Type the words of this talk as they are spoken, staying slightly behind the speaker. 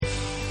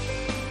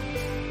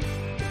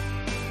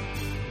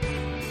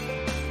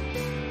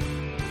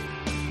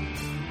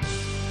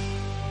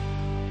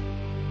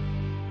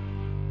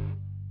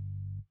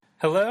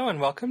Hello and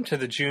welcome to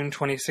the June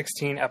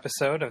 2016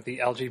 episode of the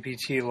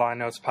LGBT Law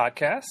Notes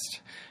podcast.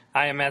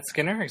 I am Matt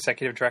Skinner,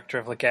 Executive Director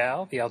of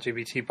Legal, the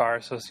LGBT Bar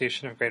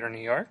Association of Greater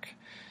New York.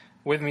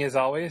 With me as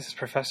always is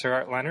Professor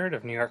Art Leonard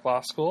of New York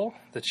Law School,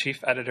 the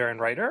Chief Editor and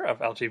Writer of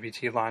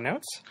LGBT Law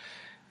Notes,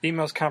 the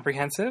most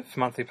comprehensive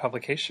monthly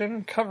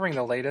publication covering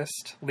the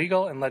latest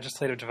legal and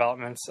legislative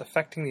developments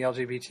affecting the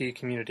LGBT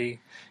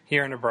community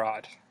here and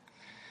abroad.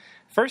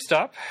 First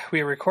up, we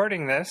are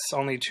recording this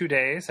only 2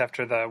 days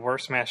after the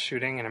worst mass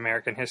shooting in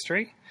American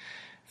history.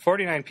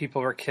 49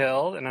 people were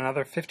killed and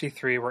another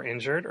 53 were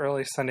injured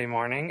early Sunday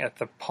morning at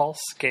the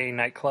Pulse Gay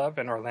nightclub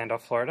in Orlando,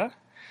 Florida.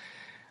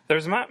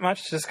 There's not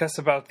much to discuss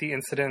about the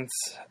incident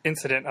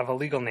of a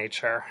legal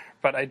nature,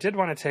 but I did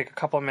want to take a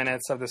couple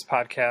minutes of this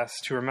podcast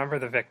to remember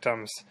the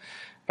victims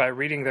by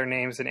reading their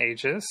names and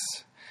ages.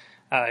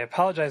 I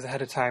apologize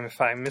ahead of time if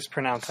I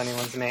mispronounce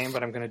anyone's name,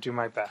 but I'm going to do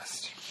my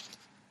best.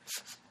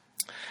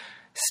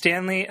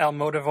 Stanley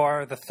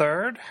Almodovar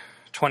III,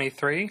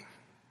 23.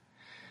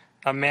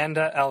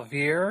 Amanda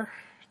Alvear,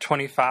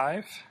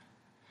 25.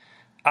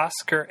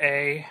 Oscar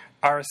A.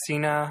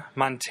 Aracena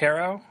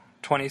Montero,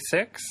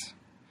 26.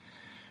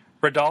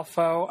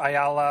 Rodolfo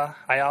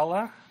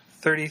Ayala,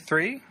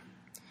 33.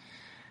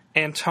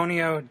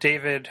 Antonio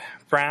David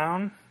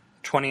Brown,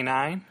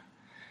 29.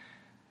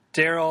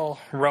 Daryl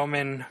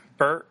Roman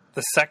Burt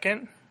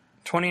II,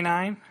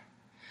 29.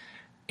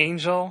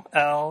 Angel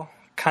L.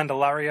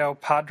 Candelario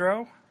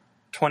Padro,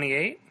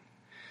 28.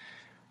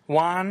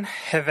 Juan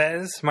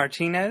Jevez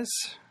Martinez,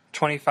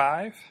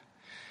 25.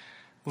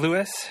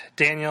 Louis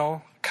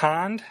Daniel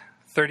Cond,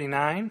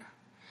 39.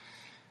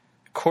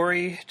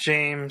 Corey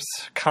James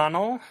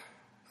Connell,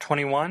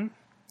 21.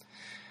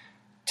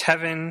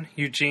 Tevin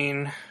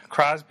Eugene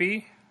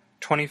Crosby,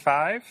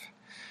 25.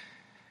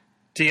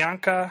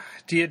 Dianca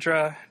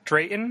Deidre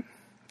Drayton,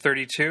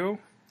 32.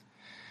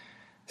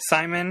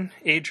 Simon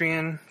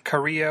Adrian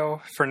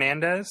Carrillo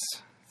Fernandez,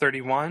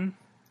 31.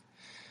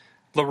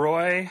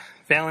 Leroy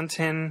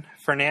Valentin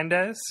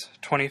Fernandez,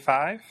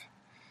 25.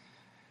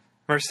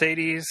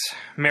 Mercedes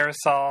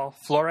Marisol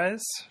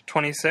Flores,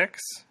 26.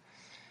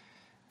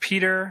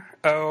 Peter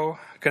O.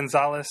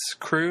 Gonzalez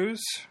Cruz,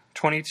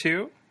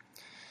 22.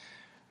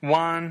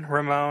 Juan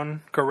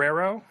Ramon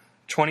Guerrero,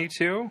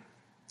 22.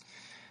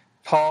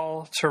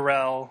 Paul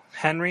Terrell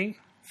Henry,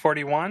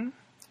 41.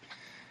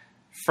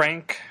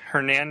 Frank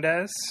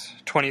Hernandez,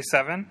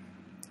 27.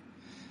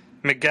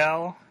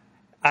 Miguel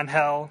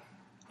Angel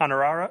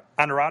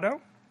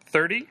Honorado,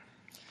 30.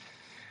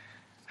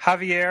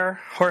 Javier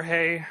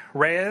Jorge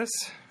Reyes,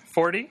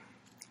 40.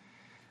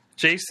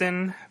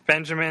 Jason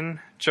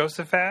Benjamin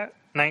Josephat,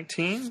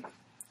 19.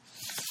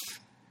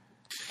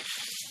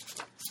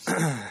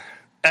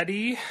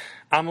 Eddie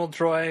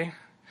Ameldroy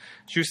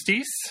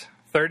Justice,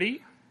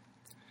 30.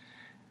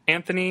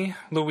 Anthony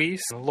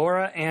Luis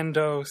Laura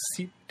Anadodisla,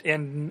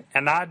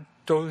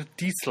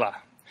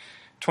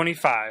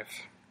 25.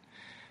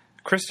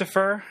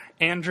 Christopher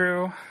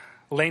Andrew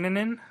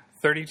Laninen,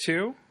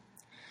 32.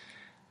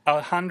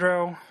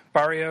 Alejandro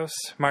Barrios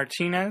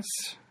Martinez,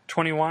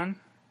 21.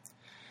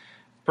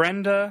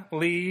 Brenda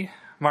Lee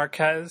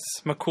Marquez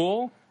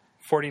McCool,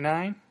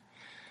 49.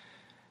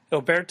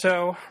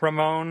 Alberto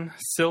Ramon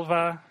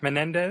Silva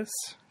Menendez,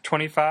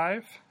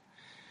 25.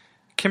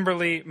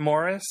 Kimberly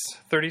Morris,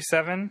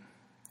 37.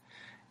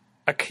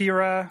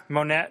 Akira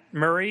Monette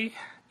Murray,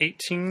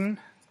 18.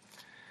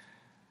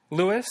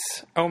 Luis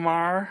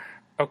Omar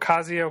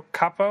Ocasio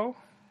Capo,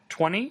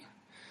 20.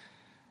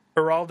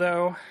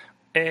 Geraldo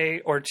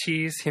A.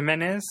 Ortiz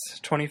Jimenez,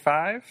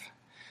 25.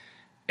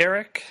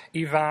 Eric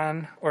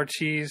Ivan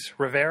Ortiz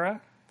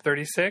Rivera,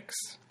 36.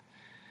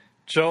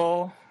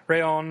 Joel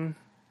Rayon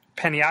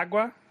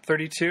Peniagua,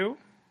 32.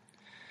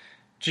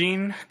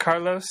 Jean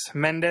Carlos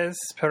Mendez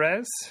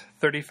Perez,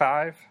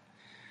 35.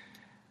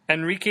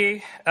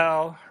 Enrique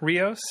L.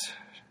 Rios,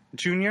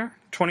 Jr.,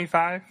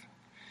 25.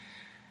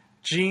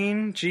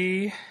 Jean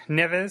G.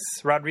 Neves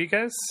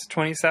Rodriguez,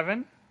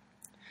 27.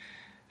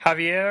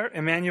 Javier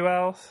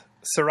Emmanuel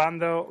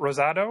Serrando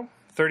Rosado,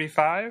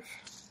 35.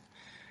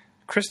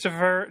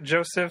 Christopher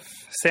Joseph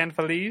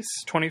Sanfeliz,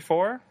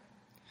 24.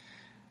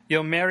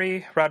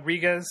 Yilmeri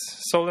Rodriguez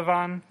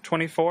Solivan,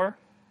 24.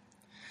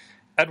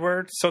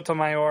 Edward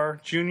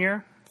Sotomayor,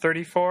 Jr.,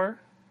 34.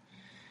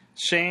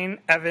 Shane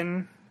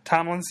Evan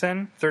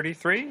Tomlinson,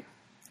 33.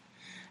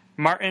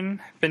 Martin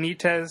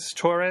Benitez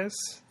Torres,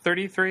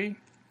 33.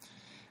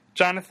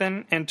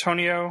 Jonathan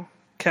Antonio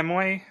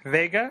Camoy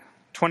Vega,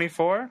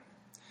 24.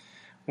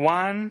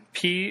 Juan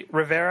P.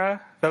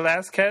 Rivera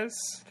Velazquez,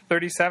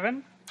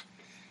 37.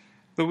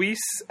 Luis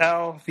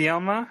L.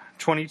 Vielma,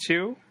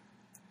 22.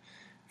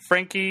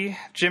 Frankie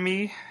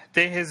Jimmy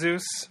De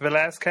Jesus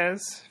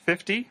Velazquez,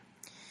 50.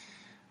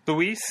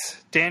 Luis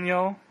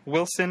Daniel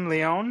Wilson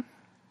Leon,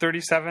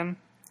 37.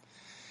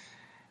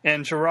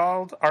 And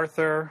Gerald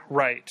Arthur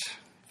Wright,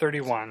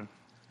 31.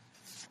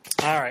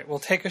 All right, we'll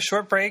take a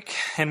short break,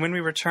 and when we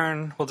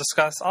return, we'll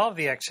discuss all of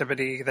the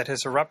activity that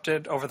has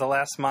erupted over the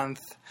last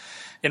month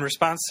in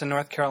response to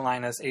North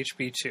Carolina's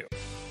HB 2.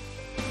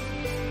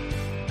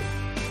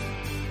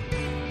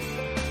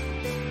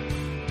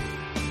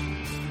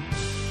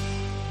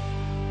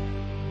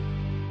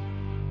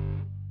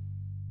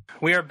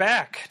 We are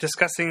back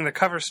discussing the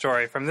cover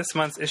story from this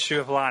month's issue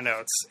of Law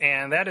Notes,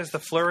 and that is the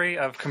flurry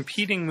of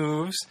competing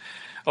moves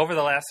over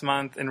the last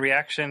month in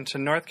reaction to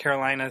North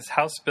Carolina's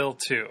House Bill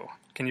 2.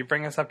 Can you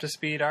bring us up to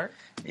speed, Art?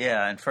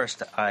 Yeah, and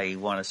first I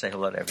want to say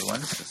hello to everyone.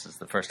 This is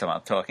the first time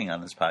I'm talking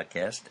on this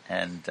podcast,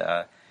 and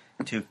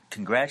to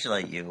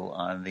congratulate you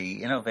on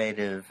the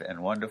innovative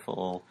and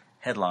wonderful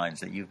headlines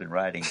that you've been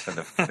writing for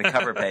the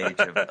cover page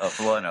of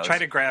Law Notes. Try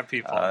to grab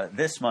people.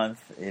 This month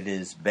it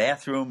is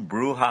Bathroom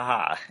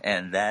Brouhaha,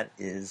 and that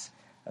is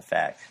a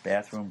fact.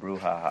 Bathroom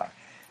Brouhaha.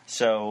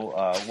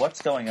 So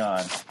what's going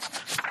on?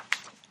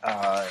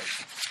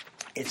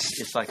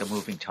 It's like a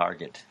moving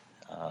target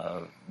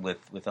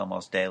with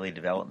almost daily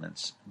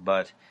developments.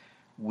 But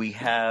we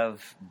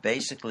have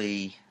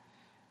basically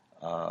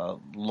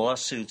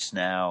lawsuits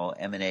now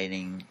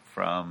emanating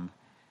from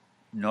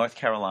North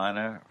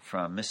Carolina,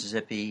 from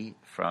Mississippi,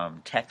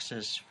 from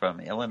Texas,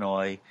 from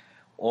Illinois,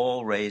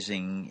 all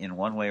raising in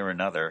one way or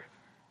another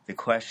the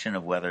question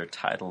of whether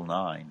Title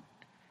IX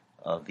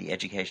of the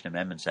Education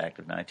Amendments Act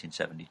of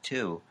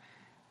 1972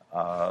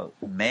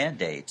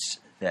 mandates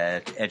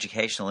that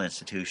educational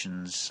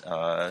institutions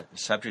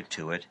subject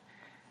to it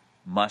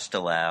must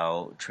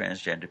allow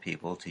transgender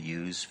people to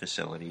use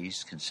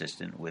facilities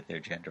consistent with their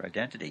gender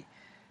identity.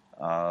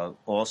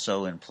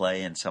 Also in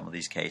play in some of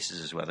these cases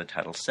is whether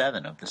Title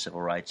VII of the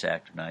Civil Rights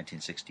Act of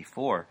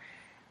 1964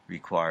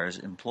 requires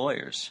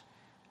employers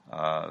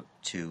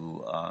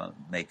to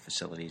make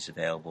facilities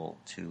available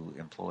to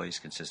employees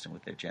consistent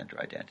with their gender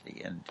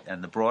identity.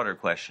 And the broader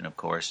question, of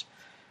course,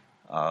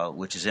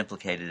 which is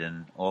implicated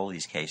in all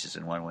these cases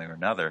in one way or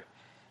another,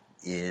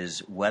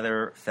 is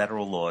whether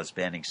federal laws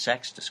banning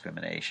sex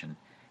discrimination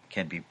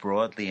can be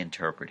broadly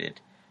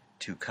interpreted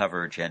to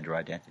cover gender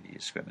identity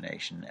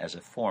discrimination as a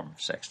form of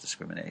sex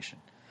discrimination.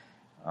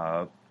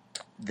 The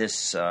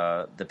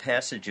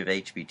passage of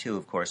HB 2,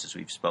 of course, as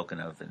we've spoken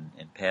of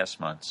in past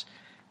months,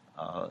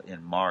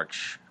 in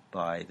March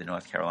by the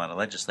North Carolina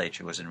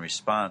legislature was in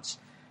response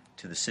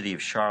to the city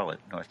of Charlotte,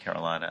 North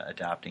Carolina,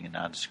 adopting a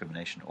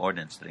non-discrimination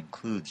ordinance that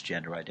includes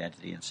gender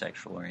identity and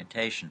sexual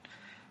orientation,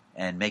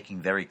 and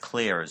making very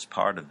clear as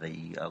part of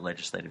the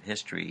legislative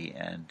history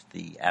and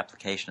the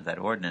application of that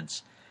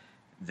ordinance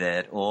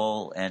that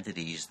all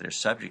entities that are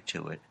subject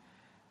to it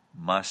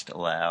must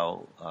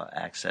allow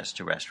access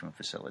to restroom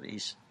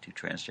facilities to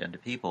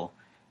transgender people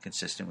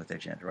consistent with their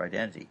gender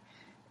identity.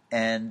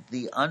 And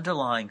the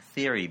underlying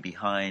theory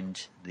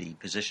behind the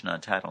position on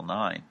Title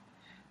IX,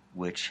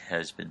 which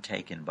has been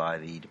taken by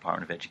the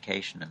Department of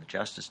Education and the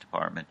Justice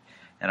Department,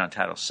 and on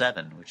Title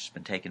VII, which has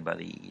been taken by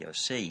the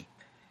EEOC,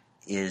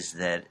 is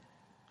that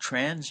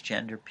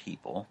transgender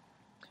people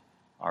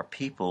are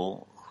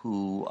people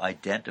who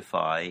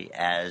identify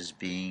as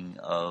being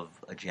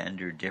of a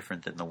gender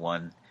different than the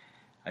one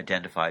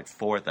identified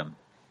for them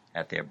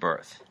at their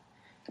birth.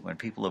 When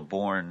people are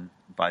born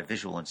by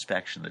visual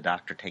inspection, the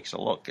doctor takes a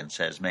look and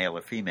says male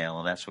or female,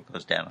 and that's what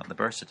goes down on the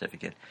birth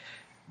certificate.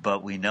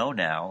 But we know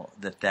now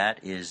that that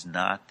is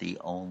not the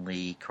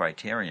only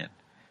criterion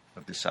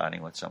of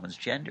deciding what someone's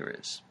gender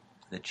is.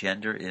 That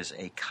gender is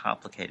a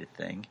complicated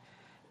thing,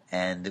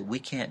 and that we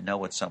can't know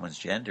what someone's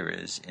gender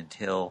is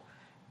until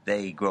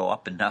they grow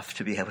up enough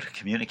to be able to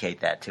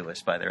communicate that to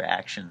us by their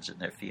actions and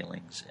their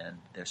feelings and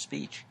their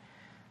speech.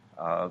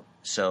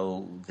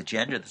 So the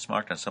gender that's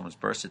marked on someone's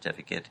birth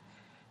certificate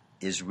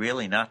is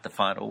really not the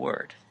final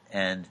word.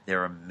 And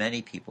there are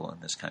many people in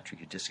this country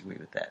who disagree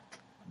with that,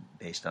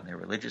 based on their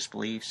religious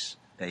beliefs,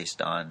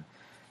 based on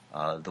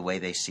the way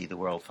they see the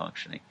world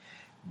functioning.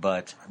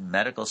 But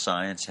medical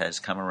science has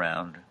come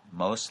around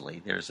mostly.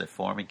 There's a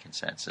forming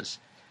consensus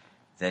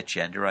that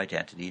gender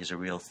identity is a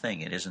real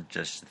thing. It isn't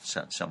just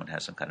that someone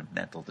has some kind of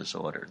mental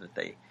disorder that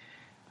they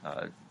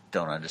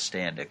don't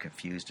understand or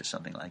confused or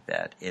something like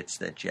that. It's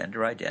that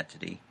gender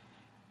identity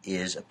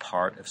is a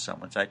part of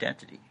someone's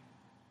identity.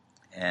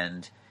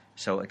 And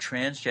so a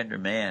transgender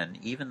man,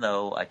 even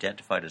though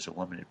identified as a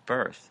woman at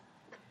birth,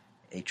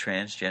 a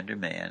transgender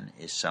man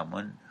is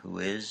someone who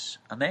is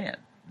a man.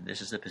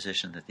 This is the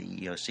position that the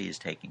EEOC is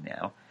taking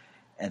now.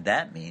 And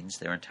that means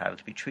they're entitled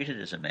to be treated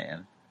as a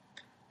man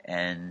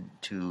and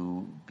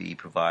to be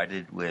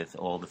provided with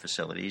all the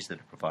facilities that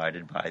are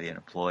provided by the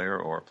employer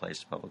or a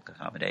place of public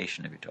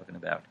accommodation, if you're talking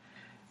about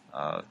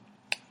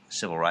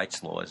civil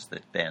rights laws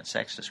that ban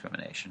sex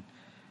discrimination,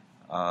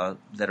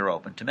 that are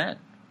open to men.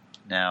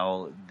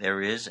 Now,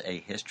 there is a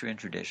history and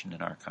tradition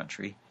in our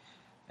country,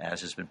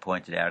 as has been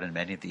pointed out in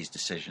many of these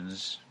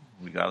decisions,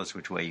 regardless of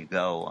which way you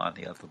go on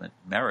the ultimate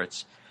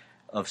merits,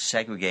 of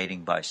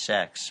segregating by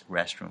sex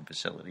restroom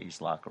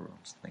facilities, locker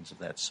rooms, things of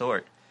that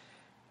sort.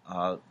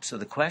 So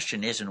the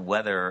question isn't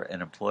whether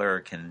an employer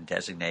can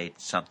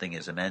designate something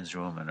as a men's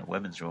room and a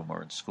women's room,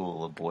 or in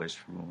school a boys'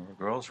 room or a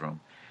girls' room.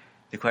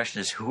 The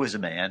question is who is a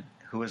man,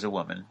 who is a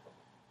woman,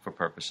 for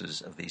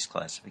purposes of these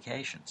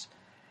classifications.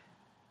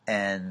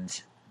 And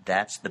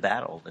that's the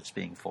battle that's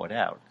being fought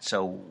out.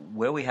 So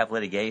where we have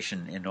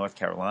litigation in North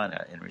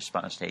Carolina in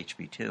response to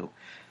HB 2,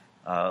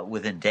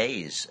 within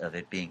days of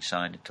it being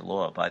signed into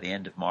law. By the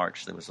end of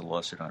March, there was a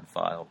lawsuit on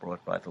file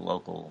brought by the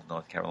local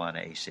North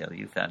Carolina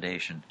ACLU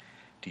Foundation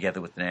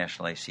together with the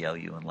National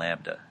ACLU and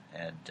Lambda.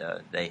 And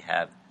they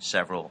have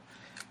several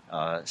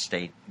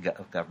state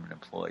government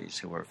employees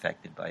who were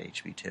affected by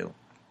HB2.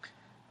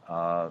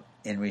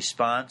 In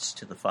response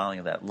to the filing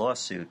of that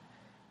lawsuit,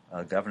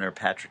 Governor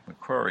Patrick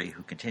McCrory,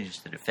 who continues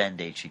to defend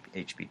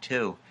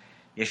HB2,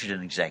 issued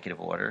an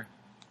executive order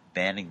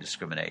banning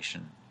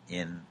discrimination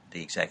in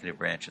the executive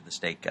branch of the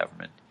state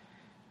government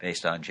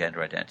based on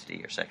gender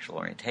identity or sexual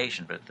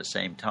orientation, but at the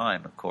same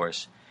time, of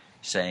course,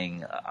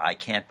 saying, I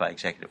can't by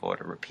executive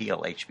order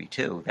repeal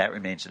HB2. That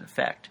remains in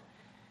effect,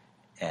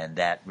 and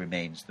that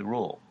remains the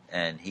rule.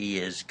 And he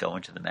is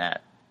going to the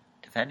mat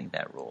defending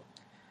that rule.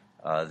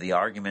 The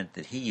argument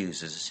that he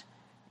uses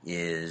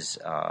is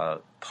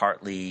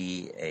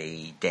partly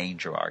a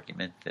danger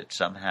argument that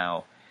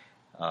somehow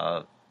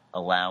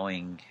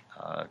allowing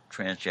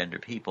transgender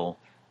people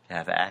to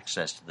have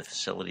access to the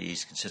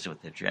facilities consistent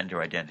with their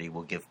gender identity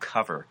will give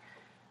cover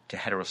to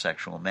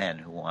heterosexual men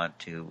who want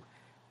to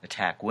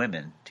attack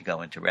women to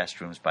go into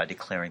restrooms by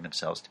declaring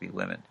themselves to be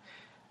women.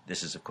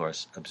 This is, of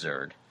course,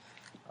 absurd.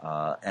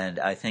 And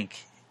I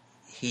think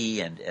he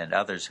and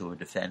others who are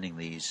defending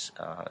these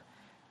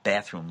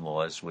bathroom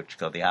laws, which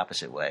go the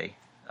opposite way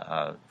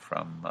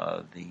from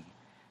the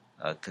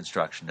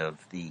construction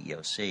of the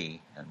EEOC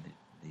and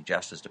the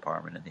Justice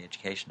Department and the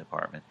Education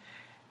Department,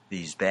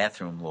 these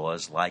bathroom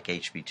laws like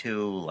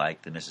HB2,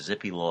 like the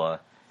Mississippi law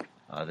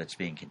that's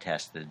being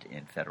contested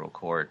in federal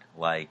court,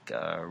 like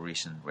a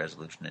recent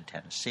resolution in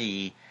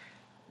Tennessee,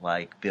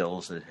 like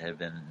bills that have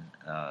been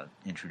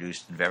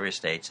introduced in various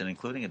states, and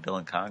including a bill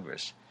in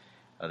Congress.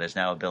 There's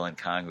now a bill in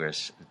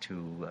Congress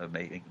to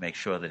make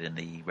sure that in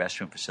the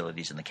restroom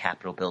facilities in the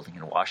Capitol building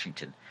in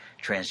Washington,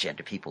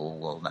 transgender people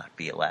will not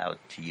be allowed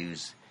to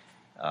use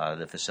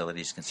the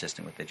facilities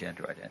consistent with their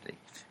gender identity.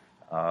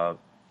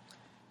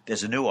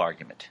 There's a new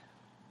argument,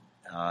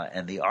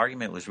 and the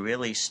argument was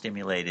really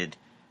stimulated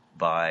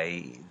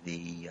by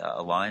the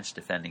Alliance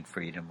Defending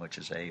Freedom, which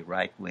is a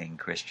right-wing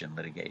Christian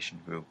litigation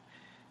group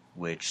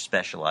which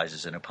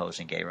specializes in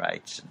opposing gay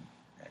rights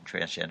and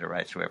transgender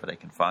rights wherever they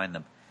can find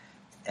them.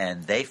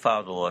 And they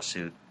filed a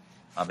lawsuit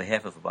on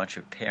behalf of a bunch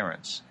of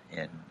parents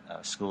in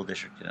a school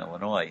district in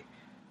Illinois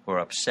who are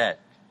upset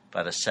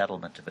by the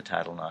settlement of a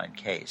Title IX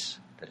case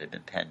that had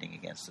been pending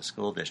against the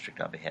school district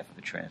on behalf of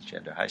a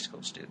transgender high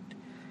school student.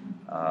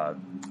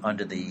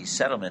 Under the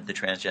settlement, the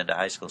transgender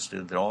high school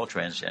student and all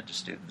transgender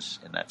students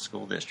in that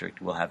school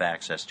district will have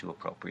access to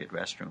appropriate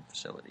restroom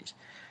facilities.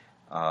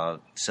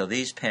 So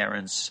these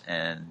parents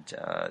and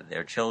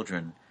their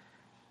children,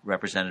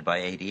 represented by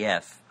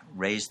ADF,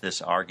 raised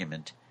this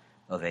argument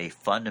of a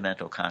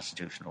fundamental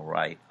constitutional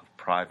right of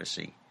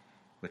privacy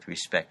with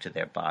respect to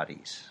their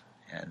bodies.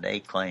 And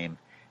they claim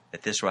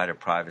that this right of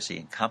privacy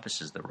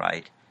encompasses the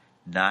right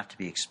not to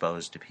be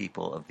exposed to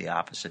people of the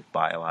opposite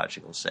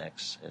biological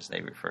sex, as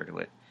they refer to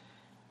it,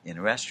 in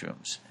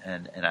restrooms.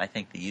 And I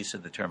think the use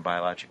of the term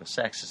biological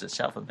sex is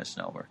itself a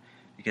misnomer,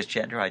 because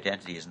gender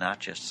identity is not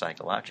just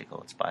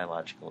psychological, it's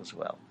biological as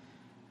well.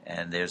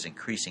 And there's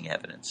increasing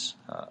evidence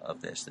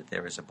of this, that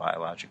there is a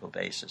biological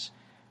basis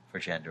for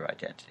gender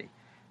identity.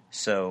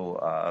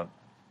 So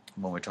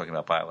when we're talking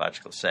about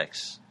biological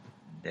sex,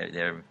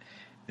 they're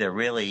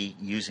really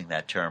using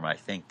that term, I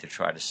think, to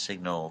try to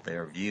signal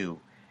their view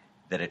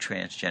that a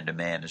transgender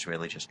man is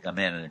really just a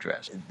man in a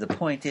dress. The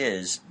point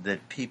is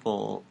that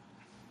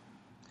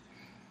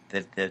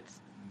that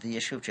the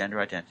issue of gender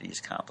identity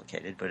is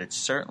complicated, but it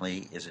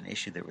certainly is an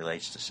issue that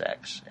relates to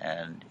sex,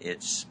 and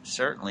it's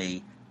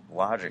certainly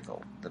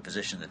logical. The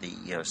position that the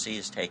EEOC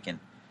has taken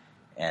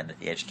and that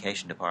the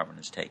Education Department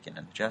has taken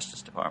and the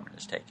Justice Department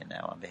has taken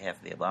now on behalf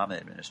of the Obama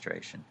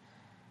administration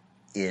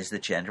is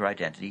that gender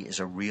identity is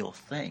a real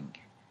thing,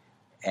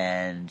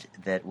 and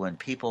that when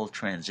people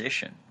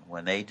transition,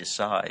 when they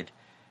decide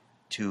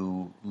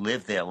to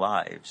live their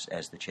lives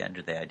as the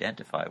gender they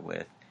identify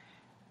with,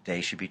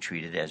 they should be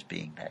treated as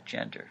being that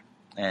gender.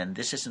 And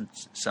this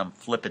isn't some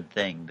flippant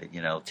thing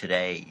that,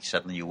 today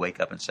suddenly you wake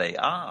up and say,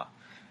 I'm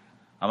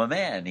a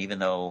man, even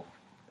though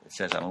it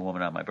says I'm a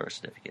woman on my birth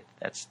certificate.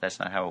 That's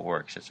not how it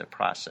works. It's a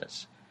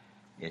process.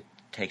 It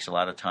takes a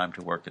lot of time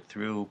to work it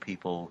through.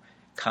 People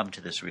come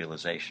to this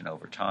realization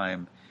over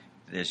time.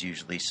 There's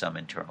usually some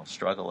internal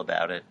struggle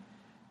about it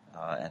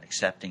and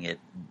accepting it,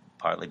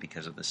 partly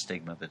because of the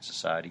stigma that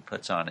society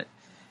puts on it.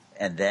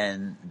 And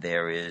then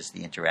there is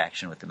the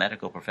interaction with the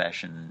medical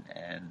profession,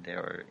 and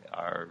there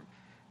are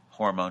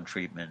hormone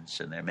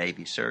treatments, and there may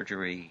be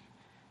surgery.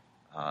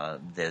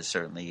 There's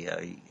certainly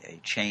a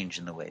change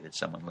in the way that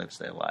someone lives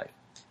their life.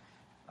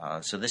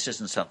 So this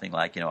isn't something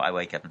like, I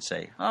wake up and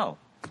say, I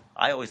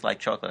always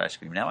liked chocolate ice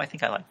cream. Now I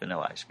think I like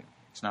vanilla ice cream.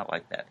 It's not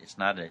like that. It's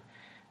not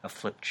a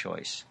flipped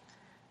choice.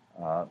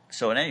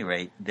 So at any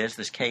rate, there's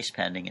this case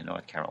pending in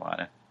North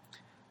Carolina.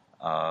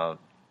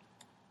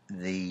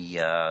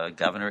 The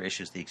governor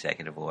issues the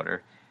executive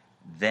order.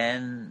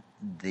 Then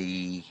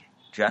the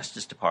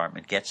Justice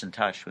Department gets in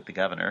touch with the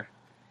governor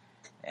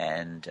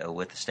and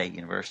with the state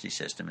university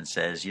system and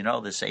says,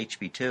 this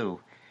HB2,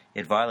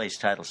 it violates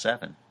Title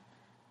VII,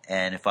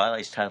 and it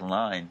violates Title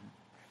IX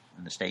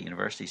in the state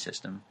university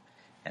system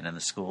and in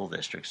the school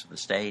districts of the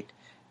state,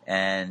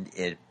 and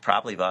it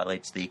probably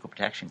violates the Equal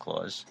Protection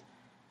Clause,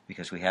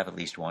 because we have at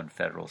least one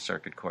federal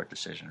circuit court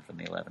decision from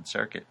the 11th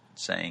Circuit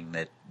saying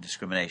that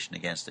discrimination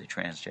against a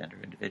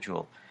transgender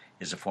individual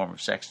is a form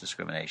of sex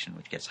discrimination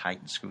which gets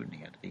heightened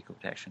scrutiny under the Equal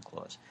Protection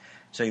Clause.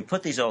 So you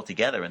put these all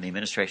together, and the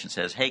administration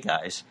says, hey,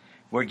 guys,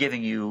 we're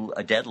giving you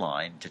a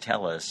deadline to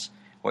tell us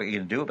what you're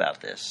going to do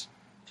about this.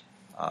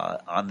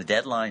 On the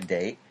deadline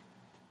date,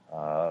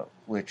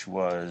 which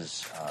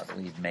was, I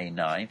believe, May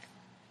 9th,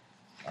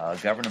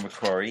 Governor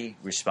McCrory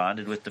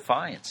responded with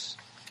defiance,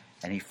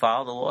 and he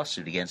filed a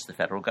lawsuit against the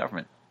federal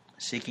government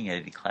seeking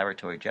a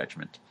declaratory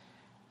judgment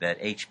that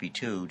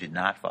HB2 did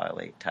not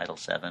violate Title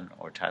VII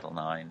or Title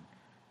IX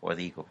or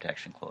the Equal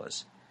Protection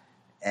Clause.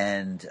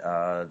 And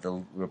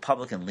the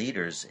Republican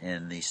leaders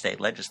in the state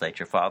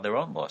legislature filed their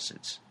own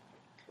lawsuits,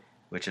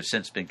 which have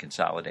since been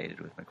consolidated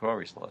with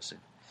McCrory's lawsuit.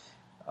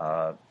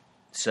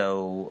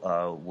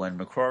 So when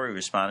McCrory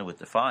responded with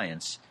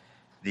defiance,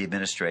 the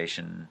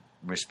administration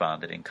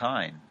responded in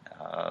kind.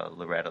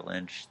 Loretta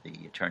Lynch,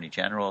 the Attorney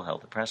General,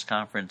 held a press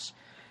conference.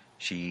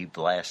 She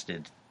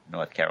blasted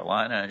North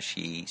Carolina.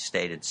 She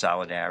stated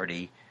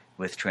solidarity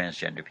with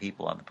transgender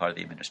people on the part of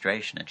the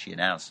administration, and she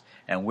announced,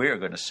 and we're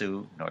going to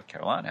sue North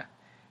Carolina.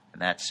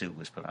 And that suit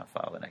was put on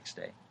file the next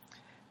day.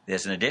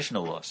 There's an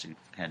additional lawsuit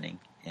pending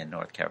in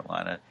North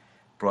Carolina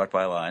brought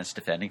by Alliance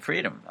Defending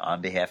Freedom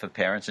on behalf of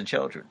parents and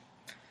children,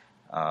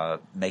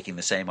 making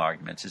the same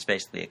arguments. It's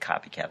basically a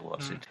copycat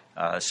lawsuit.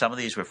 Some of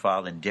these were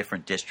filed in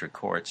different district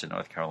courts in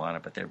North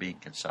Carolina, but they're being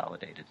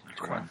consolidated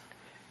into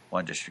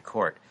one district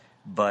court.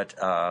 But,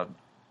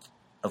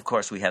 of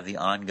course, we have the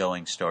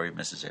ongoing story of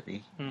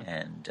Mississippi,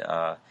 and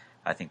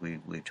I think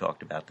we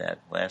talked about that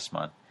last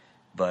month.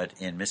 But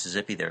in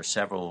Mississippi, there are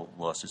several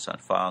lawsuits on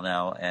file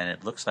now, and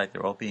it looks like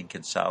they're all being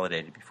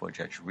consolidated before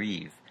Judge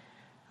Reeve,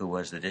 who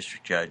was the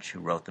district judge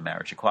who wrote the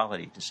marriage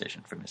equality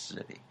decision for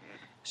Mississippi.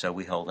 So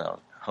we hold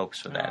out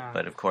hopes for that.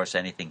 But, of course,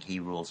 anything he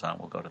rules on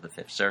will go to the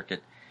Fifth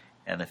Circuit,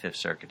 and the Fifth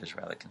Circuit is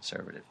rather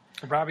conservative.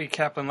 Robbie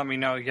Kaplan let me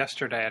know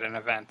yesterday at an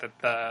event that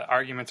the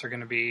arguments are going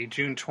to be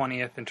June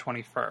 20th and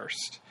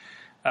 21st.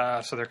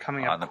 So they're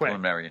coming up on the quick.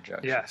 Preliminary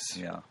injunction. Yes.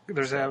 Yeah.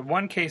 There's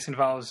one case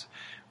involves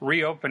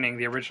reopening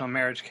the original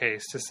marriage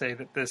case to say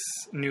that this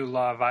new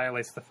law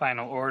violates the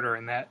final order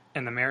in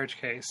the marriage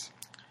case.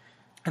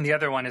 And the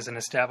other one is an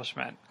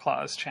establishment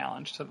clause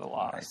challenge to the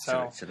law. Right.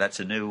 So that's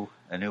a new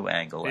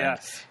angle.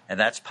 Yes. And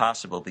that's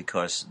possible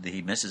because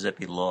the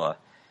Mississippi law,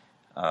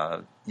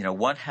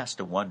 one has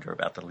to wonder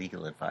about the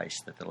legal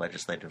advice that the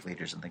legislative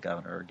leaders and the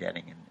governor are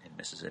getting in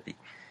Mississippi.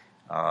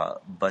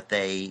 But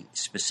they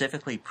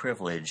specifically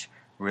privilege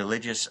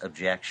religious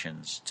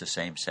objections to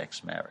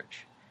same-sex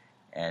marriage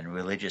and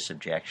religious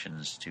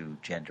objections to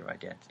gender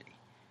identity.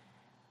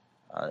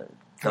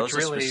 Those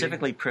are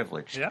specifically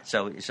privileged. Yeah.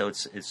 So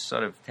it's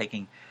sort of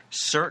taking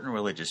certain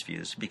religious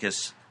views,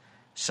 because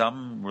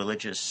some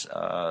religious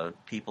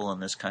people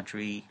in this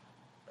country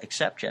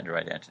accept gender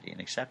identity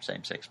and accept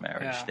same-sex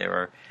marriage. Yeah. There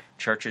are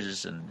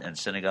churches and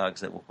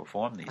synagogues that will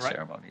perform these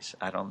ceremonies.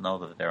 I don't know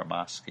that there are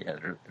mosques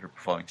yet that are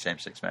performing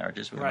same-sex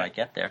marriages. We might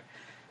get there.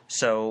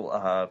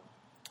 So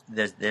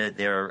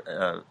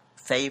they're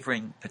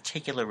favoring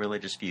particular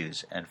religious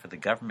views, and for the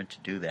government to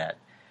do that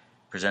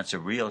presents a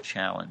real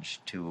challenge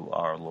to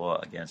our law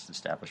against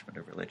establishment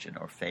of religion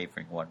or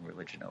favoring one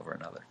religion over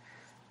another.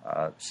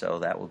 So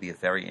that will be a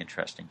very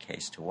interesting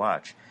case to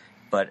watch.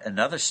 But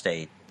another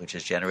state which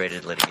has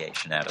generated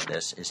litigation out of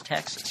this is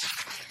Texas.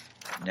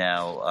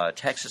 Now,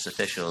 Texas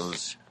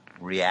officials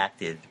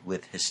reacted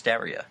with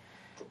hysteria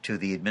to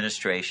the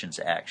administration's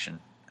action,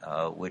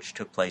 which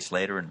took place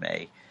later in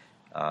May.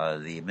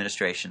 The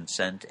administration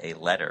sent a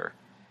letter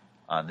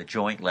on the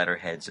joint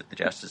letterheads of the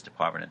Justice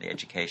Department and the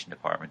Education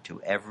Department to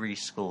every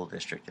school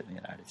district in the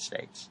United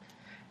States.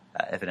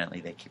 Evidently,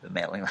 they keep a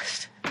mailing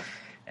list.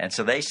 And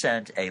so they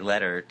sent a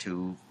letter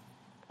to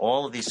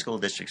all of these school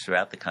districts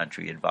throughout the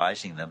country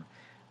advising them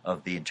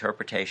of the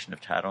interpretation of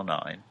Title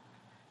IX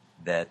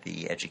that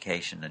the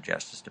Education and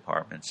Justice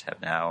Departments have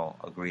now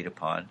agreed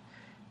upon,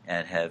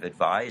 and have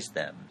advised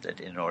them that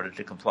in order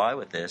to comply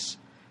with this,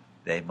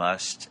 they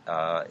must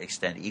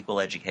extend equal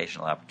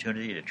educational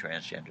opportunity to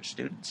transgender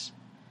students.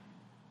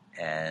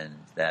 And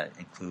that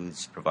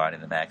includes providing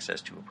them access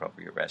to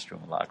appropriate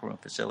restroom and locker room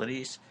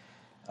facilities.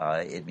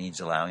 It means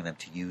allowing them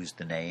to use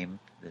the name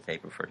that they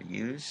prefer to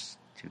use,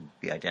 to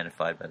be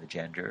identified by the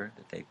gender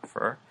that they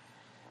prefer.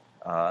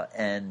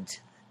 And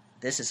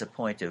this is a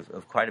point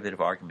of quite a bit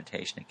of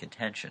argumentation and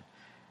contention.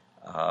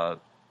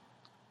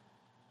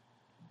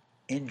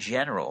 In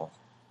general,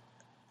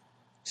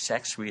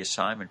 sex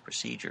reassignment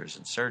procedures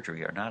and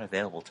surgery are not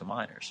available to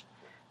minors.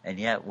 And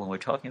yet, when we're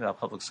talking about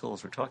public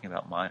schools, we're talking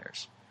about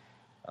minors.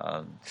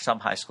 Some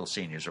high school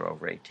seniors are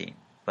over 18.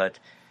 But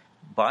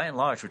by and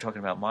large, we're talking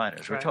about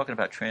minors. We're talking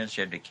about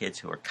transgender kids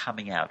who are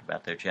coming out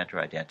about their gender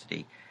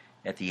identity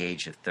at the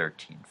age of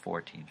 13,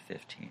 14,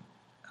 15.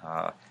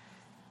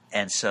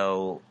 And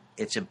so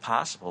it's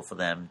impossible for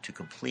them to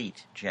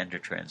complete gender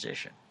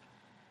transition.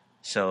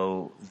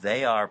 So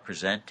they are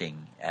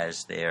presenting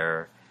as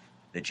the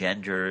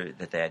gender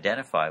that they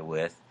identify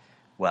with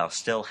while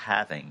still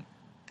having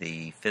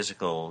the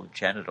physical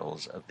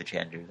genitals of the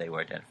gender they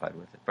were identified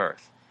with at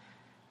birth.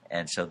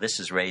 And so this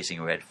is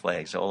raising red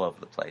flags all over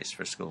the place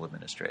for school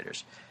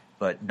administrators,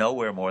 but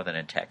nowhere more than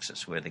in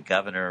Texas, where the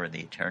governor and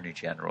the attorney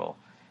general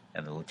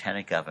and the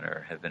lieutenant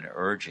governor have been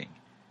urging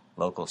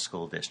local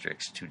school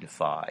districts to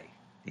defy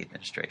the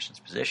administration's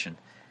position.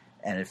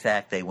 And in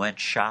fact, they went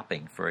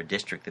shopping for a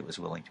district that was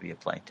willing to be a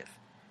plaintiff.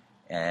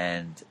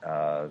 And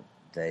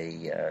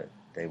they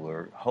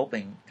were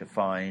hoping to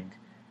find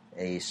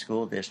a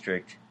school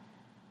district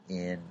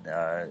in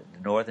the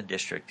Northern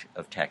District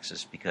of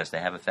Texas, because they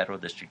have a federal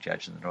district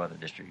judge in the Northern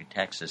District of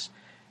Texas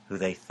who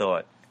they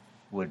thought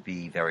would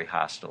be very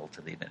hostile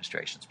to the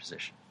administration's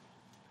position.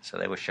 So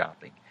they were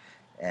shopping.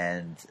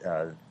 And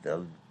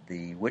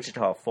the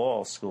Wichita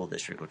Falls School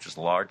District, which was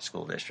a large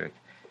school district,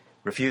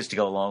 refused to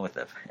go along with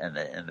them. And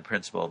the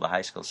principal of the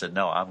high school said,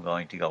 no, I'm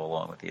going to go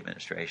along with the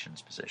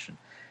administration's position.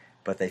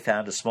 But they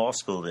found a small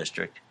school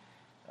district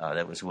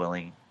that was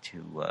willing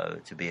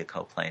to be a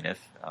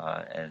co-plaintiff,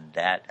 and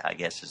that, I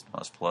guess, is the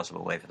most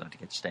plausible way for them to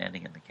get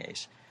standing in the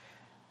case,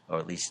 or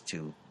at least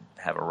to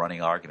have a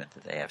running argument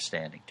that they have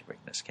standing to bring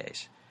this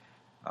case.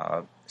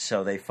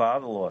 So they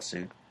filed a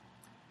lawsuit,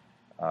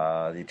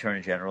 the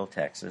Attorney General of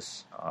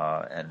Texas,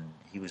 and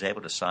he was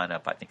able to sign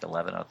up, I think,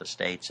 11 other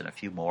states, and a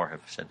few more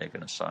have said they're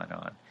going to sign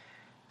on.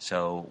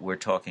 So we're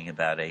talking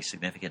about a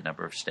significant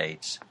number of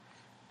states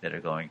that are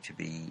going to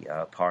be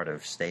part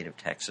of State of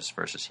Texas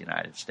versus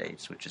United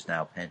States, which is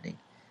now pending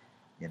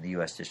in the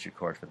U.S. District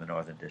Court for the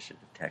Northern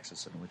District of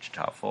Texas in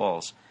Wichita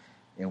Falls,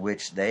 in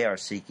which they are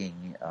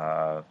seeking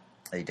a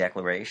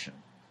declaration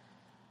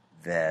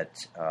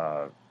that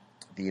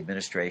the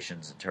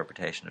administration's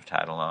interpretation of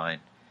Title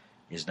IX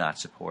is not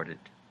supported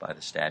by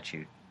the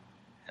statute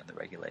and the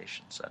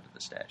regulations under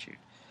the statute.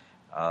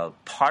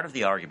 Part of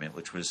the argument,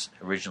 which was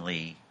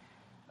originally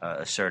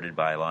asserted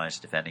by Alliance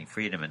Defending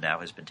Freedom and now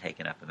has been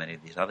taken up in many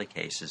of these other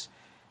cases,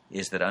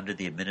 is that under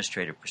the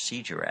Administrative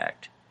Procedure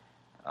Act,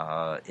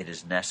 it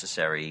is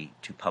necessary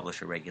to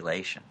publish a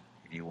regulation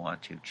if you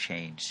want to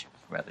change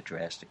rather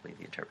drastically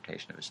the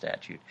interpretation of a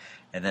statute.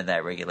 And then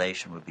that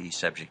regulation would be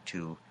subject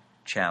to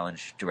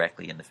challenge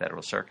directly in the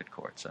federal circuit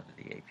courts under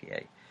the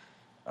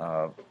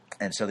APA.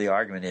 And so the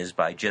argument is,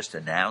 by just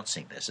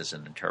announcing this as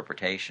an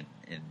interpretation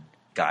in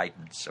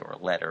guidance or a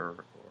letter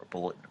or a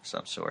bulletin of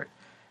some sort,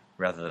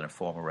 rather than a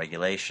formal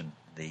regulation,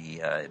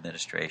 the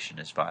administration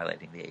is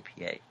violating the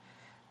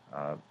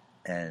APA.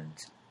 And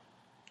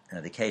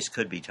the case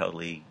could be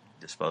totally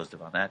disposed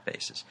of on that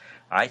basis.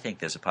 I think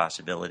there's a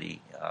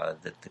possibility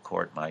that the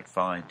court might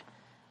find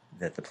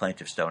that the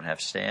plaintiffs don't have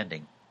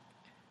standing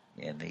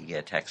in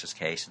the Texas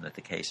case, and that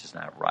the case is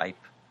not ripe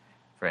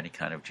for any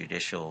kind of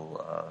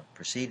judicial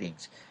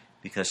proceedings,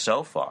 because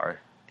so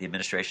far the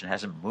administration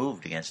hasn't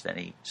moved against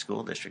any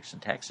school districts in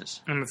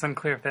Texas. And it's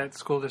unclear if that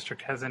school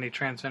district has any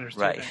transgender students.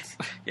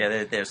 Right.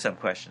 Yeah, there's some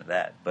question of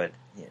that. But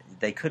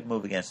they could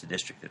move against a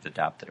district that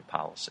adopted a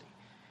policy.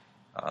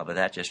 But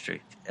that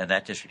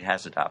district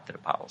has adopted a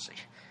policy.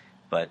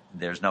 But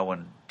there's no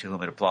one to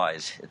whom it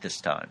applies at this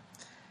time.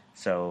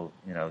 So,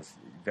 it's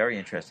a very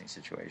interesting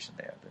situation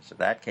there. So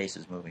that case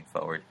is moving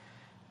forward.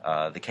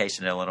 The case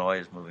in Illinois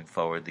is moving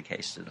forward. The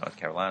case in North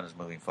Carolina is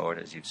moving forward.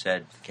 As you've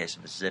said, the case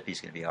in Mississippi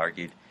is going to be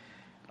argued.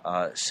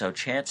 So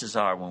chances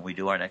are, when we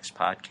do our next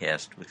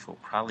podcast, which will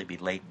probably be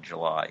late in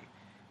July,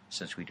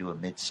 since we do a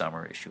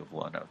midsummer issue of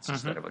Law Notes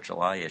instead of a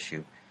July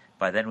issue,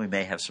 by then we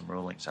may have some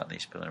rulings on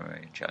these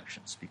preliminary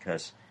injunctions,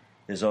 because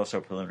there's also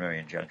a preliminary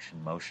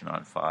injunction motion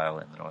on file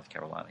in the North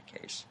Carolina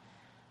case,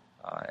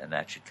 and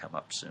that should come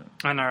up soon.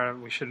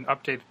 And we should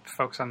update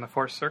folks on the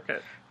Fourth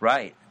Circuit.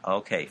 Right.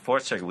 Okay,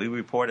 Fourth Circuit. We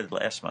reported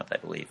last month, I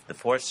believe. The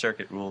Fourth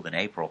Circuit ruled in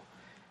April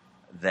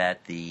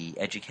that the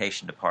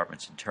Education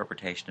Department's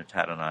interpretation of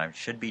Title IX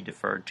should be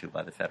deferred to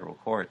by the federal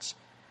courts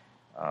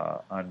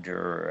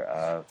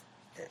under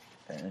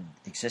an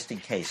existing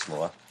case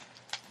law.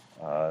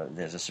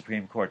 There's a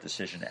Supreme Court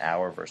decision,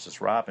 Auer versus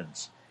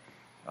Robbins,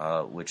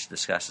 which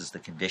discusses the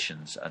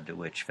conditions under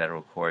which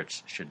federal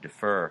courts should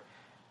defer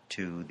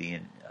to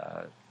the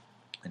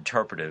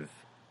interpretive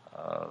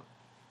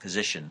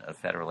position of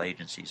federal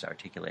agencies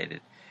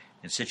articulated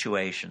in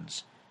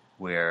situations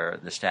where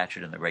the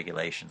statute and the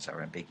regulations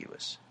are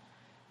ambiguous.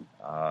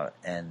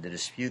 And the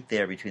dispute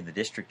there between the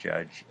district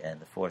judge and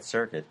the Fourth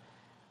Circuit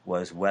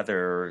was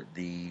whether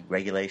the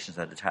regulations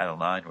under Title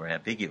IX were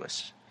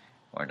ambiguous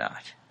or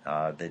not.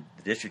 The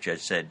district judge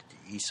said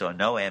he saw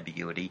no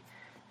ambiguity,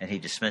 and he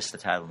dismissed the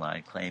Title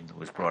IX claim that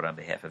was brought on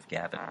behalf of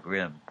Gavin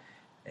Grimm,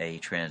 a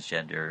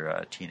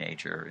transgender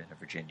teenager in a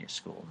Virginia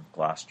school, in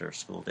Gloucester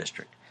School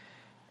District.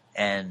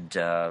 And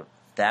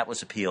that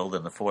was appealed,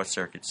 and the Fourth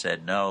Circuit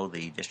said, no,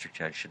 the district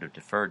judge should have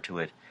deferred to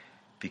it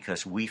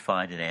because we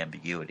find an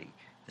ambiguity.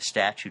 The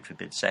statute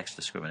forbids sex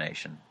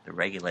discrimination. The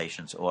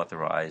regulations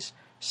authorize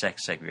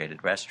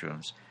sex-segregated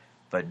restrooms.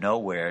 but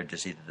nowhere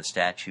does either the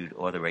statute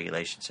or the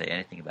regulation say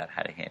anything about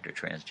how to handle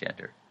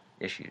transgender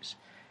issues.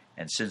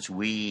 And since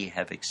we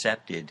have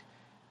accepted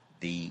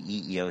the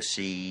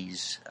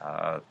EEOC's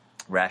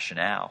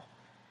rationale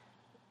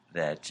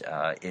that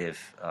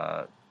if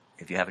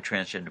you have a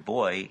transgender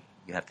boy,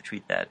 you have to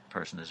treat that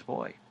person as a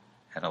boy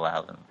and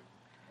allow them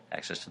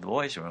access to the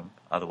boys' room,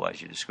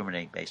 otherwise you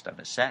discriminate based on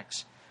his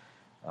sex.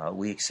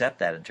 We accept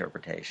that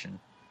interpretation.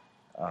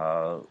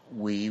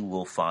 We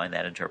will find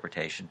that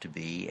interpretation to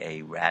be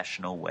a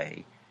rational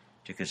way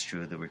to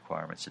construe the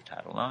requirements of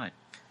Title IX.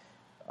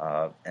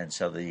 And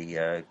so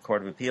the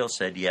Court of Appeals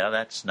said, yeah,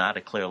 that's not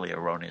a clearly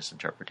erroneous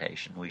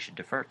interpretation. We should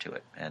defer to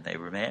it. And they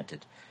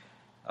remanded.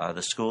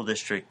 The school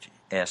district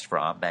asked for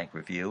en banc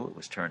review. It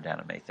was turned down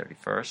on May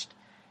 31st.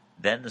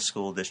 Then the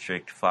school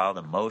district filed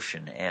a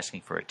motion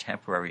asking for a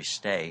temporary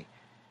stay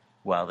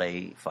while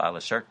they file a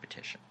cert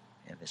petition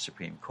in the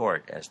Supreme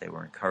Court, as they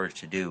were encouraged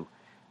to do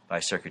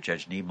by Circuit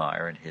Judge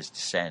Niemeyer in his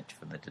dissent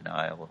from the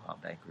denial of en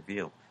banc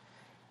review.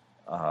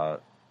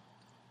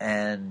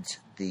 And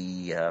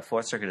the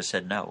Fourth Circuit has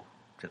said no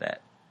to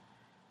that.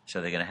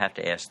 So they're going to have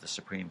to ask the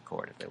Supreme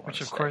Court if they want to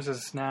stay. Which, of course,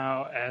 is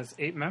now as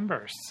 8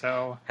 members.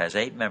 So has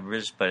 8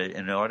 members, but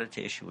in order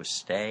to issue a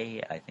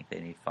stay, I think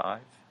they need 5.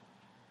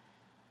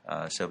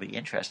 So it'll be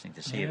interesting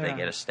to see if they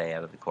get a stay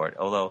out of the court.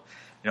 Although,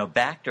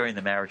 back during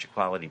the marriage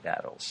equality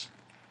battles,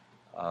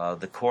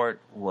 the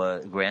court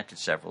granted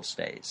several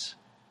stays.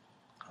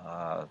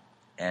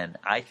 And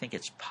I think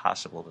it's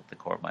possible that the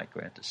court might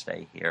grant a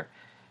stay here,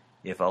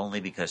 if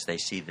only because they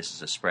see this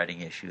as a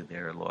spreading issue.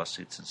 There are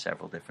lawsuits in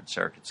several different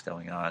circuits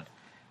going on,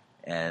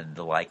 and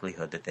the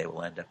likelihood that they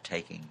will end up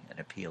taking an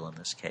appeal in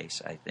this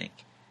case, I think,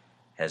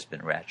 has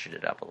been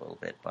ratcheted up a little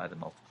bit by the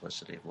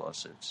multiplicity of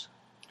lawsuits.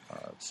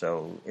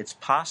 So it's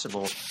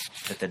possible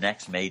that the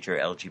next major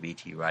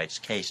LGBT rights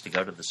case to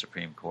go to the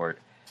Supreme Court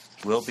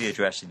will be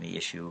addressing the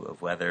issue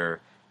of whether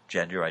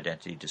gender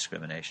identity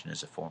discrimination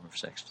is a form of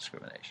sex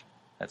discrimination.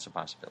 That's a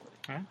possibility.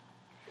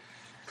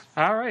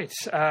 All right.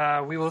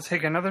 We will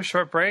take another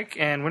short break,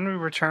 and when we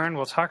return,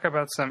 we'll talk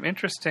about some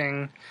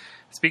interesting,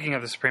 speaking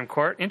of the Supreme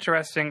Court,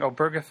 interesting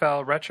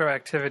Obergefell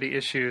retroactivity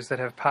issues that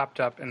have popped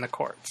up in the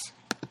courts.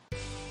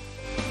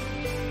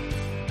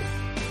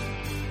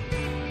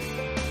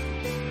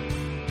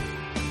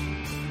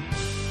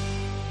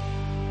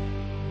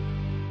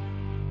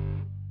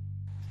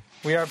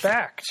 We are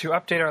back to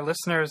update our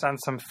listeners on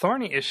some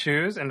thorny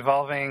issues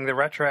involving the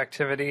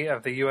retroactivity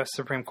of the U.S.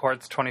 Supreme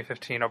Court's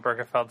 2015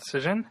 Obergefell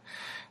decision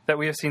that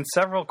we have seen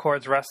several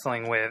courts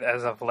wrestling with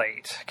as of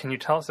late. Can you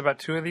tell us about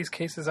 2 of these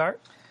cases, Art?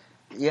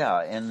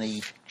 Yeah, in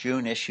the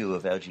June issue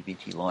of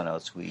LGBT Law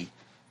Notes, we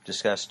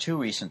discussed 2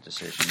 recent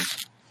decisions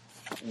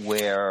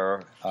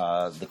where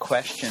the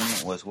question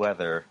was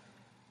whether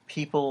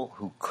people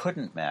who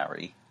couldn't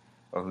marry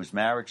or whose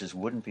marriages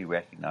wouldn't be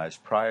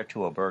recognized prior to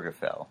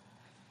Obergefell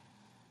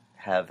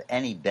have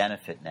any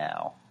benefit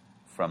now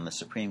from the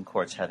Supreme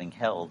Court's having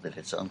held that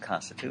it's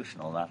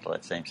unconstitutional not to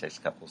let same-sex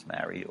couples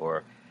marry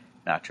or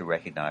not to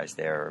recognize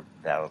their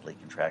validly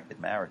contracted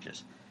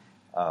marriages.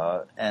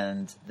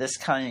 And this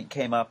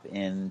came up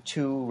in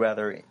 2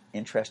 rather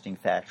interesting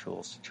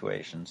factual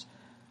situations.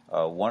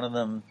 One of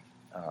them,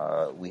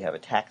 we have a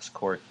tax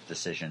court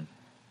decision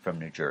from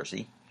New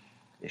Jersey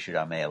issued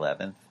on May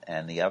 11th,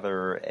 and the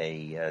other,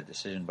 a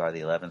decision by the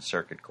 11th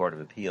Circuit Court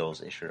of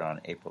Appeals issued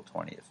on April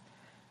 20th.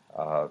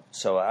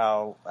 So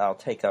I'll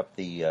take up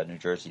the New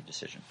Jersey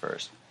decision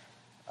first,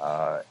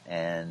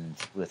 and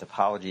with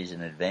apologies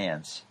in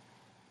advance,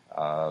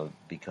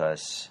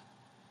 because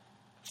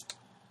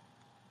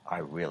I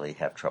really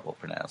have trouble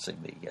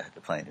pronouncing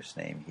the plaintiff's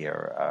name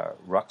here.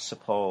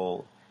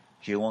 Ruxapol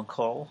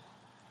Jiwankol,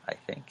 I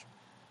think.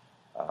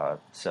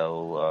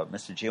 So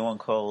Mr.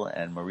 Jiwankol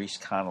and Maurice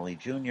Connolly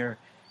Jr.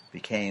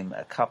 became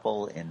a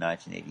couple in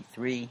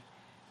 1983,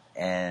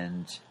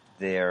 and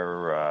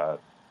their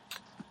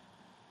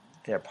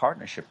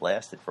partnership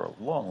lasted for a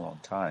long, long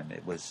time.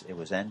 It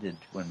was ended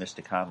when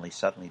Mr. Connolly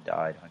suddenly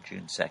died on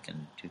June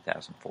 2nd,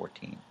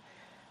 2014.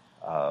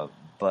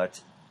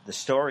 But the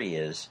story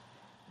is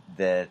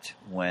that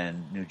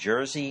when New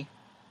Jersey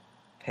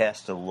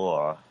passed a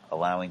law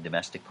allowing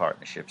domestic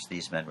partnerships,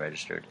 these men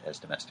registered as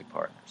domestic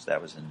partners.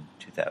 That was in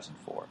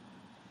 2004.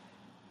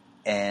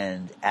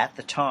 And at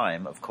the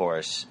time, of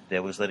course,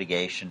 there was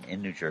litigation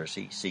in New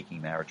Jersey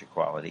seeking marriage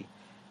equality.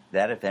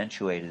 That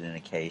eventuated in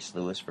a case,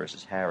 Lewis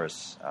versus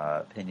Harris,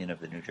 opinion of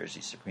the New Jersey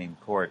Supreme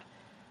Court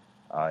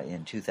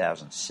in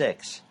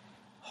 2006,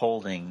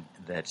 holding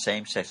that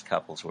same-sex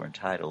couples were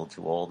entitled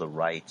to all the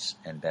rights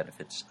and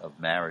benefits of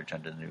marriage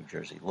under the New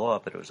Jersey law,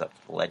 but it was up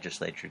to the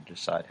legislature to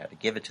decide how to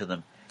give it to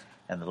them,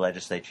 and the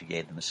legislature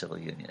gave them a Civil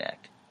Union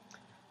Act.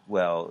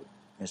 Well,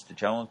 Mr.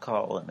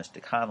 Jiwankol and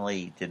Mr.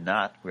 Connolly did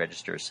not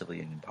register as civil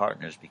union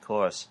partners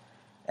because,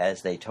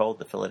 as they told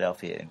the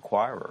Philadelphia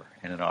Inquirer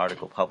in an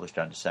article published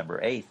on December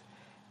 8th,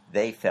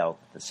 they felt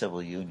that the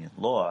civil union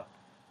law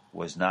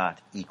was not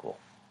equal,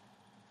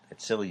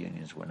 that civil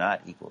unions were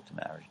not equal to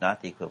marriage,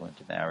 not the equivalent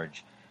to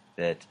marriage,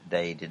 that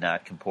they did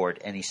not comport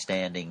any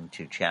standing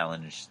to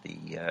challenge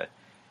the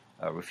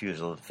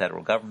refusal of the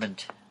federal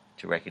government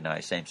to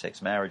recognize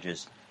same-sex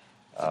marriages,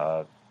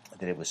 that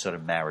it was sort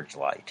of marriage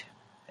light,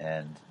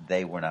 and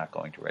they were not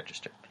going to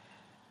register.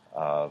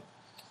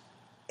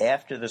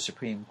 After the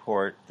Supreme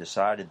Court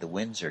decided the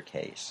Windsor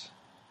case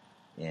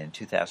in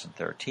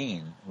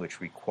 2013, which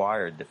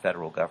required the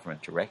federal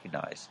government to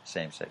recognize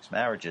same-sex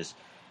marriages,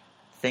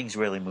 things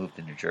really moved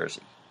in New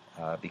Jersey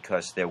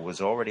because there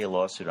was already a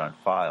lawsuit on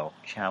file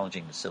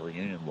challenging the civil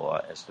union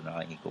law as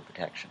denying equal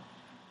protection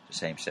to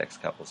same-sex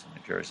couples in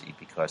New Jersey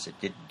because it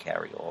didn't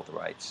carry all the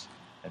rights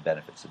and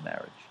benefits of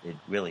marriage. It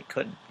really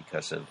couldn't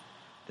because of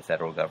the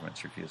federal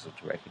government's refusal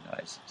to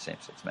recognize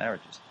same-sex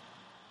marriages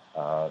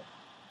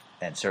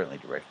and certainly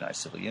to recognize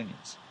civil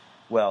unions.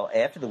 Well,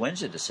 after the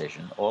Windsor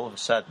decision, all of a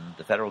sudden,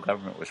 the federal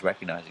government was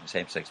recognizing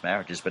same-sex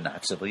marriages, but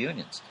not civil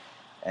unions.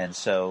 And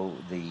so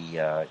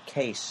the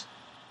case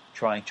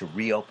trying to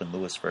reopen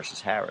Lewis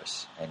versus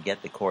Harris and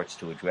get the courts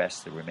to address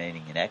the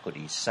remaining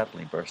inequities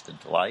suddenly burst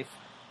into life.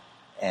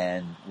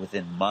 And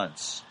within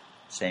months,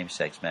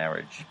 same-sex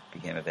marriage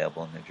became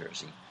available in New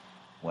Jersey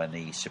when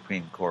the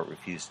Supreme Court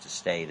refused to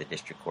stay the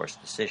district court's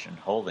decision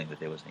holding that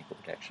there was an equal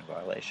protection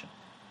violation.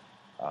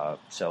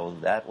 So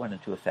that went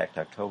into effect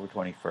October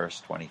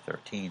 21st,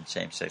 2013.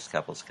 Same-sex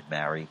couples could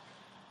marry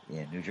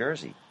in New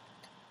Jersey.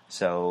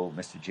 So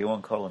Mr.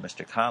 Giancole and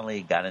Mr.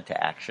 Connolly got into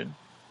action.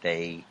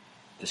 They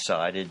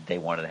decided they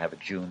wanted to have a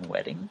June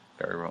wedding,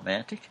 very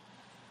romantic.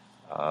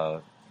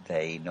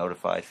 They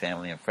notified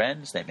family and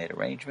friends. They made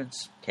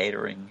arrangements,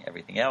 catering,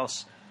 everything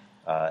else.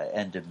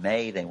 End of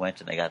May, they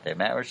went and they got their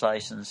marriage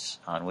license,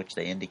 on which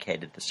they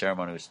indicated the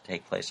ceremony was to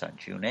take place on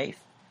June 8th.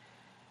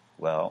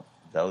 Well,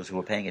 those who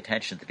were paying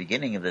attention at the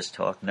beginning of this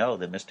talk know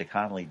that Mr.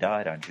 Connolly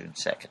died on June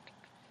 2nd.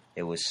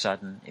 It was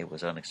sudden. It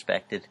was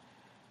unexpected.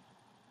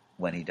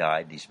 When he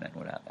died, these men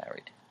were not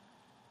married.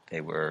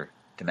 They were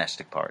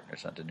domestic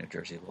partners under New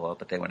Jersey law,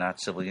 but they were not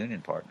civil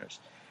union partners.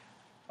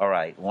 All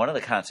right, one of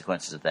the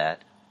consequences of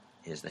that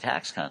is the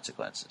tax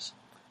consequences.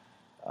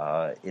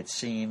 It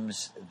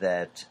seems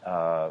that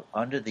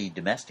under the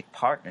domestic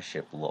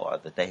partnership law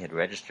that they had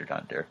registered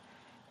under,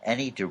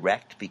 any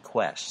direct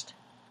bequest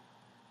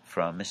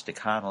from Mr.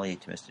 Connolly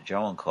to Mr.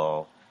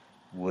 Giancole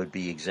would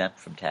be exempt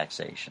from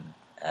taxation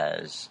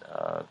as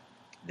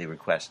the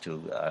bequest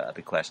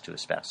to a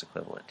spouse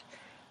equivalent.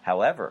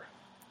 However,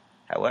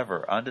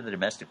 under the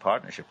domestic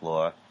partnership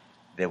law,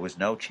 there was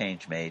no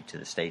change made to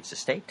the state's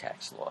estate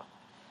tax law.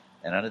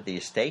 And under the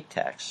estate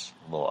tax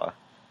law,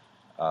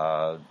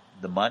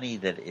 the money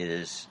that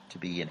is to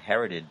be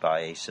inherited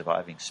by a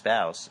surviving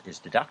spouse is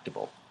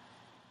deductible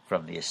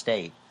from the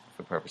estate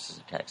for purposes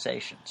of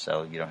taxation,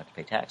 so you don't have to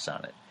pay tax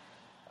on it.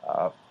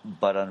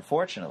 But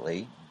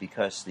unfortunately,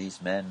 because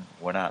these men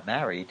were not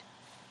married,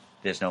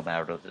 there's no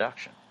marital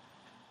deduction.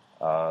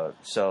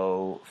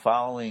 So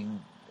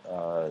following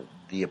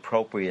the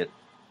appropriate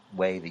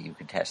way that you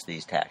can test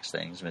these tax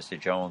things, Mr.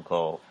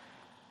 Giancole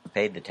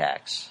paid the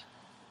tax.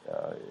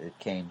 It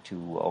came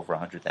to over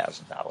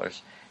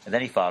 $100,000, and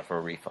then he filed for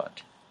a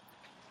refund.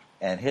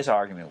 And his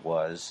argument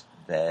was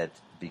that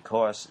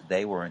because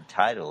they were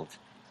entitled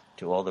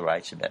to all the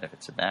rights and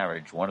benefits of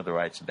marriage, one of the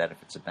rights and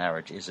benefits of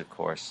marriage is, of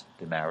course,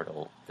 the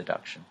marital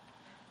deduction,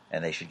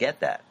 and they should get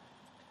that.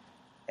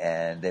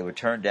 And they were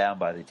turned down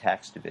by the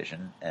tax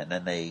division, and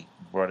then they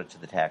brought it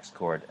to the tax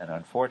court, and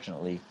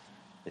unfortunately,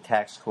 the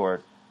tax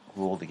court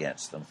ruled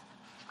against them.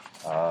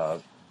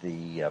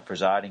 The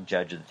presiding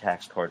judge of the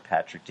tax court,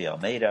 Patrick D.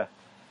 Almeida,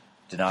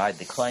 denied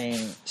the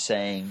claim,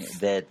 saying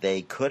that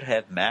they could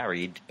have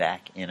married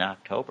back in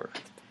October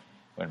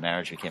when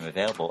marriage became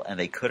available, and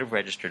they could have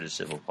registered as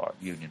civil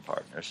union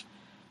partners,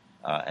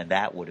 and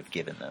that would have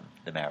given them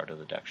the marital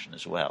deduction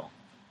as well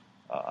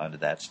under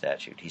that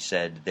statute. He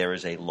said, there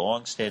is a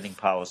long-standing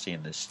policy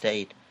in this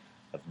state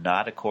of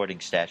not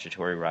according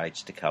statutory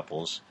rights to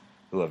couples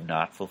who have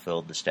not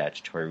fulfilled the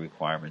statutory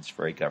requirements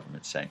for a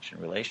government-sanctioned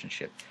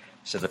relationship.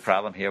 So the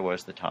problem here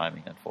was the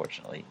timing,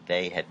 unfortunately.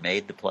 They had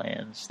made the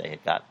plans, they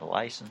had gotten the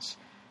license,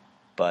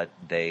 but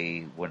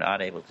they were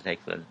not able to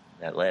take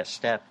that last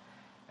step,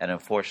 and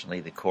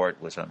unfortunately the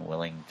court was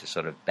unwilling to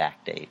sort of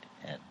backdate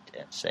and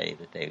say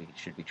that they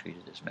should be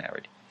treated as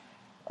married.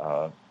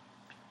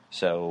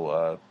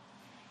 So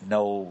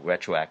no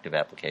retroactive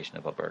application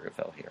of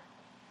Obergefell here.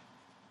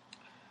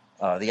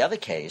 The other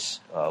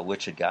case,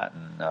 which had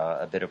gotten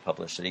a bit of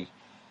publicity,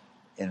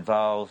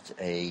 involved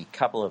a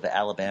couple of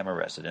Alabama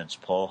residents,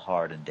 Paul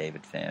Hart and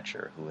David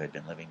Fancher, who had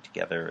been living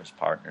together as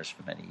partners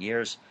for many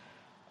years,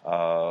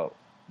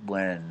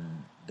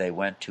 when they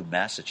went to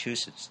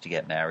Massachusetts to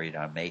get married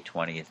on May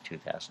 20th,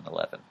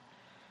 2011.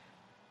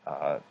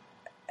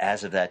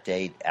 As of that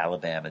date,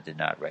 Alabama did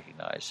not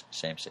recognize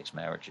same-sex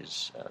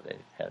marriages. They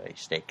had a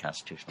state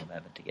constitutional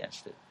amendment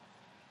against it.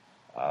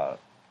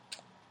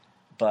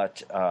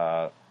 But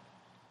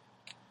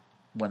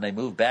when they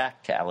moved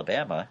back to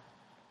Alabama,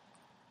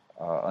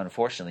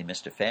 unfortunately,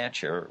 Mr.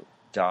 Fancher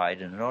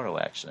died in an auto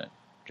accident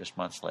just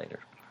months later.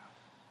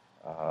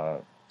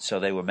 So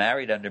they were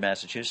married under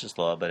Massachusetts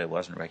law, but it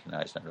wasn't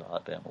recognized under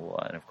Alabama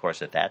law. And, of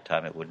course, at that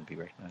time, it wouldn't be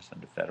recognized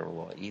under federal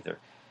law either.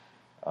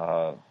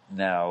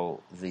 Now,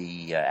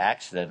 the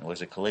accident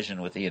was a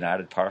collision with the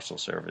United Parcel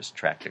Service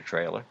tractor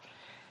trailer,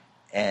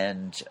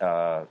 and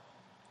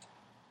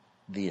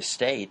the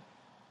estate,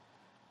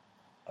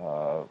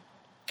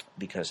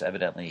 because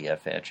evidently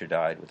Fancher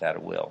died without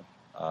a will,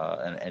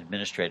 an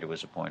administrator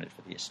was appointed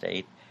for the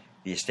estate.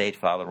 The estate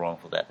filed a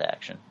wrongful death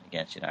action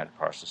against United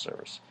Parcel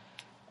Service.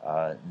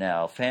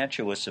 Now,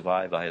 Fancher was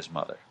survived by his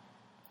mother,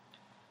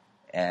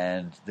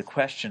 and the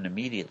question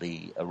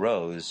immediately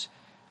arose,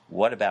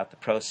 what about the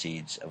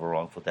proceeds of a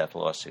wrongful death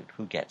lawsuit?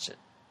 Who gets it?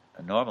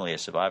 Normally, a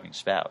surviving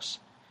spouse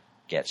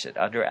gets it.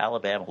 Under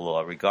Alabama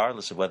law,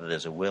 regardless of whether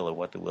there's a will or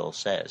what the will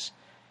says,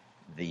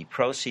 the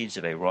proceeds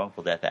of a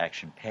wrongful death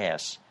action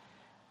pass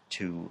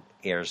to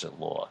heirs at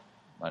law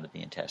under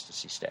the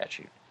intestacy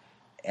statute.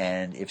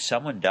 And if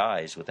someone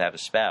dies without a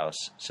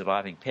spouse,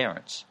 surviving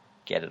parents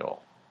get it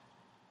all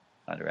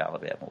under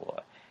Alabama law.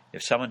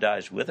 If someone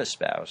dies with a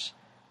spouse,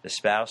 the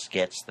spouse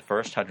gets the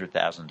first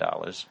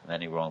 $100,000 of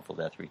any wrongful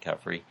death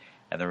recovery,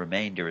 and the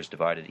remainder is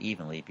divided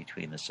evenly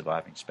between the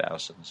surviving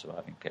spouse and the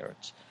surviving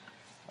parents.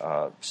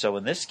 So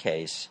in this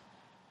case,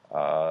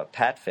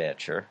 Pat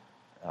Fancher,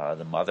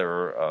 the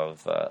mother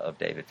of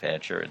David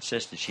Fancher,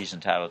 insisted she's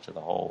entitled to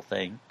the whole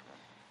thing,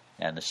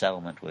 and the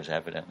settlement was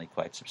evidently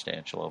quite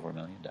substantial, over $1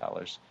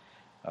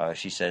 million.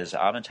 She says,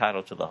 I'm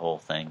entitled to the whole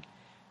thing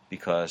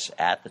because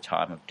at the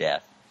time of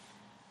death,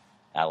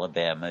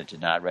 Alabama did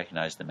not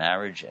recognize the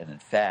marriage, and in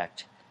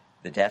fact,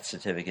 the death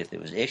certificate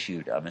that was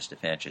issued on Mr.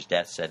 Fancher's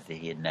death said that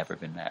he had never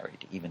been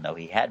married, even though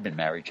he had been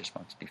married just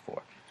months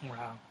before.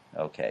 Wow.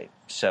 Okay,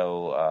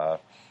 so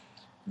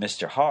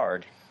Mr.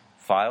 Hard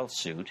filed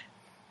suit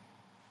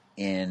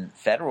in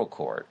federal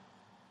court.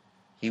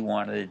 He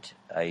wanted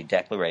a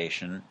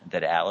declaration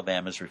that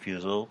Alabama's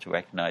refusal to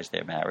recognize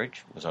their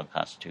marriage was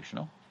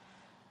unconstitutional.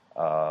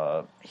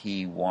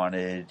 He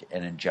wanted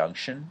an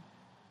injunction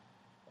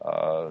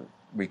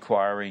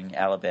requiring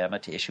Alabama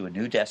to issue a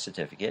new death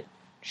certificate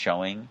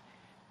showing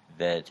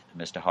that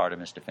Mr. Hard and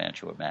Mr.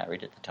 Fancher were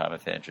married at the time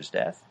of Fancher's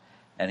death.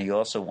 And he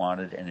also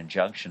wanted an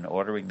injunction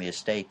ordering the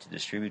estate to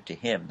distribute to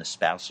him the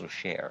spousal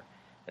share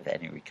of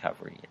any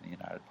recovery in the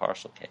United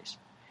Parcel case.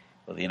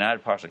 Well, the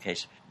United Parcel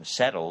case was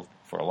settled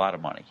for a lot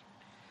of money,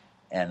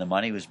 and the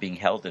money was being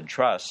held in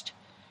trust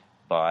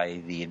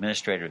by the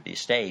administrator of the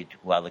estate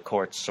while the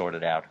courts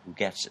sorted out who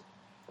gets it.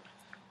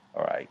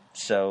 All right,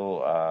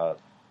 so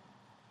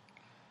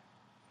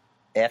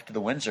after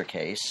the Windsor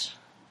case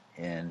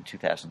in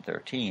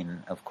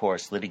 2013, of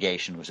course,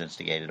 litigation was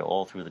instigated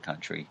all through the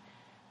country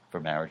for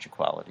marriage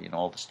equality in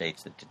all the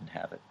states that didn't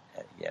have it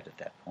yet at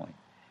that point.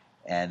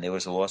 And there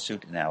was a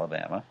lawsuit in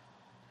Alabama.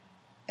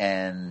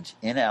 And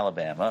in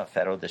Alabama, a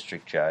federal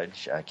district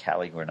judge,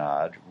 Callie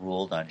Grenade,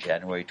 ruled on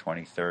January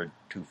 23rd,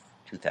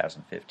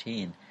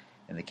 2015,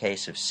 in the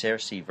case of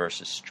Searcy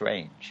versus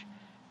Strange,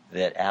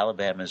 that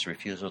Alabama's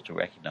refusal to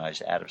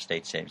recognize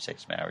out-of-state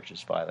same-sex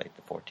marriages violate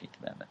the 14th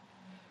Amendment.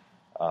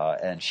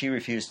 And she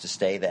refused to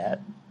stay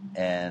that,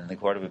 and the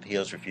Court of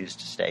Appeals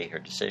refused to stay her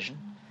decision.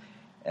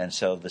 And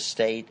so the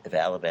state of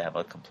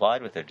Alabama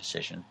complied with their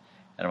decision,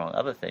 and among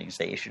other things,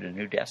 they issued a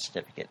new death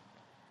certificate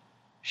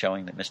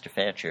showing that Mr.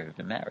 Fancher had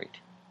been married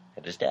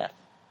at his death.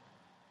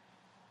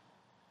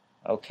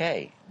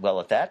 Okay, well,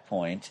 at that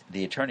point,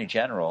 the Attorney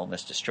General,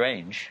 Mr.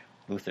 Strange,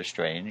 Luther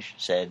Strange,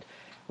 said,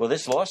 well,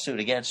 this lawsuit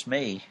against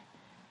me,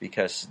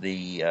 because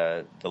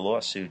the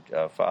lawsuit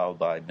filed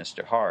by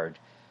Mr. Hard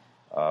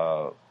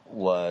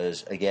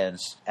was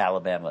against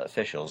Alabama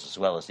officials as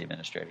well as the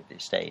administrator of the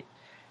estate.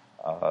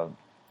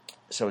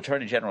 So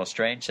Attorney General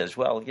Strange says,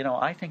 well,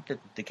 I think that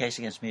the case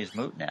against me is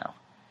moot now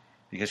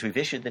because we've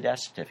issued the death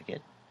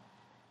certificate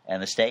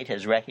and the state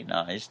has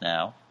recognized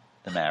now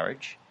the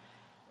marriage,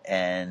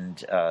 and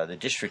the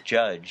district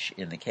judge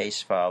in the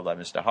case filed by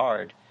Mr.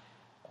 Hard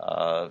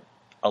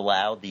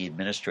allowed the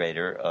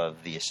administrator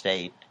of the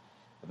estate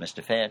of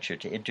Mr. Fancher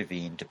to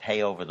intervene to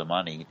pay over the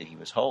money that he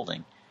was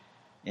holding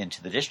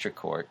into the district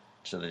court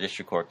so the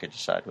district court could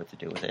decide what to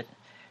do with it.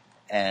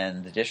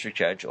 And the district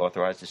judge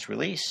authorized its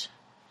release.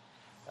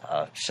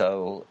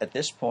 So at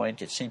this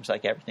point, it seems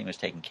like everything was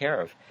taken care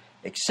of,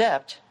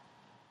 except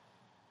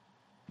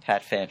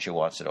Pat Fancher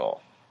wants it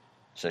all.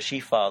 So she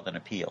filed an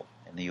appeal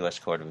in the U.S.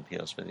 Court of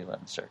Appeals for the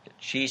 11th Circuit.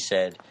 She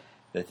said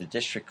that the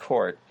district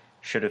court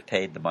should have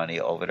paid the money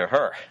over to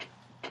her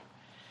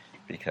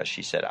because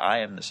she said, I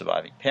am the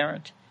surviving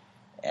parent,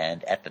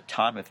 and at the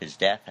time of his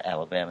death,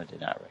 Alabama did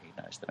not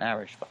recognize the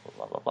marriage, blah,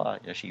 blah, blah, blah,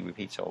 blah. She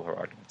repeats all her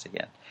arguments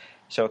again.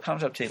 So it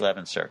comes up to the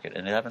 11th Circuit,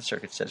 and the 11th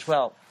Circuit says,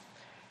 well,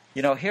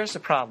 here's the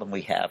problem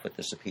we have with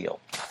this appeal.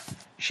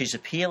 She's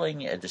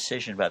appealing a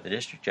decision by the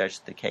district judge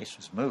that the case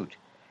was moot,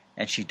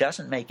 and she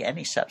doesn't make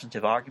any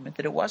substantive argument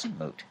that it wasn't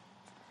moot.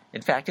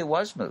 In fact, it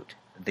was moot.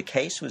 The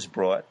case was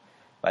brought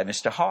by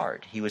Mr.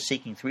 Hard. He was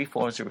seeking 3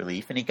 forms of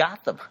relief, and he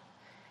got them.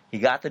 He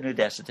got the new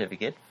death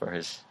certificate for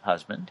his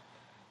husband.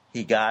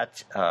 He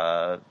got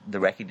the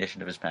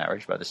recognition of his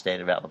marriage by the state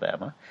of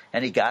Alabama,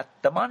 and he got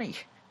the money.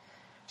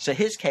 So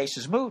his case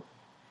is moot.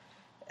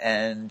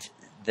 And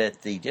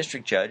that the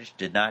district judge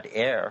did not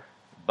err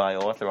by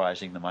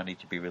authorizing the money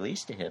to be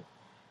released to him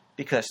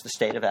because the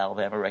state of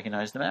Alabama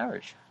recognized the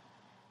marriage,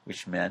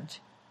 which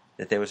meant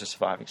that there was a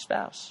surviving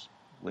spouse,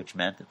 which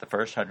meant that the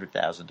first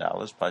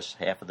 $100,000 plus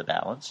half of the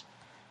balance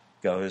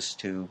goes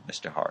to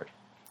Mr. Hard.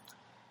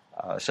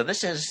 So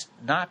this is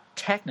not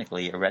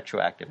technically a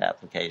retroactive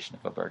application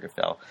of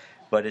Obergefell,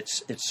 but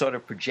it's sort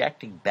of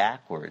projecting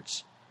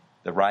backwards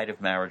the right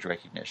of marriage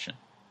recognition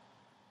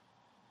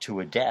to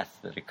a death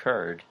that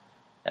occurred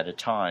at a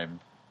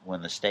time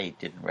when the state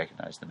didn't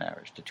recognize the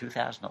marriage, to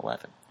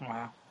 2011.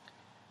 Wow.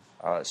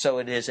 So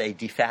it is a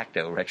de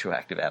facto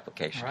retroactive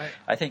application. Right.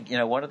 I think,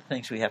 one of the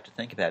things we have to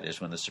think about is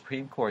when the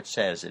Supreme Court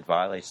says it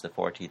violates the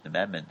 14th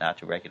Amendment not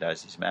to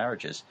recognize these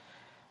marriages,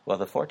 well,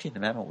 the 14th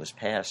Amendment was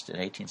passed in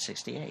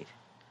 1868.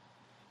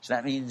 So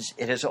that means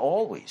it has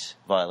always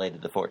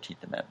violated the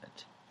 14th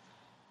Amendment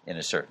in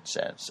a certain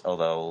sense,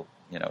 although,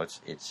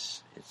 it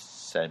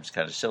seems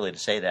kind of silly to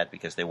say that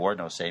because there were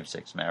no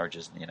same-sex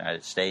marriages in the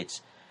United States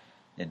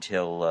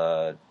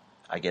until,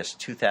 I guess,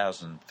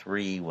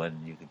 2003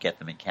 when you could get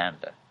them in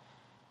Canada.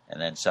 And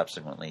then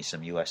subsequently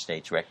some U.S.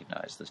 states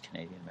recognized those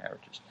Canadian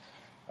marriages.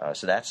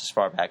 So that's as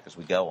far back as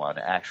we go on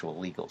actual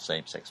legal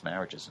same-sex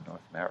marriages in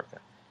North America.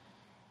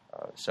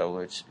 So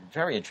it's a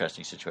very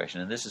interesting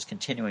situation, and this is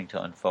continuing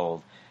to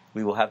unfold.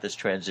 We will have this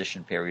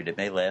transition period. It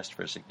may last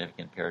for a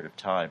significant period of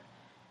time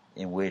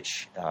in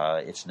which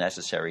it's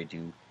necessary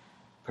to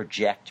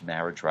project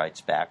marriage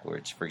rights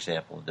backwards, for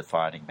example, in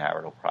defining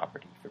marital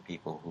property for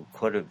people who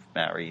could have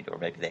married, or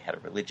maybe they had a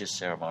religious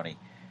ceremony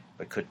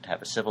but couldn't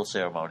have a civil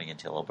ceremony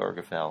until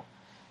Obergefell.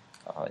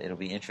 It'll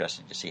be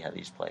interesting to see how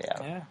these play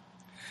out. Yeah.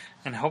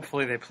 And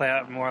hopefully they play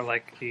out more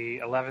like the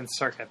 11th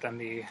Circuit than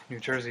the New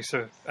Jersey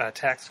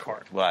Tax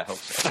Court. Well, I hope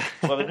so.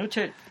 Well, the New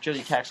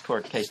Jersey Tax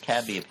Court case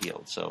can be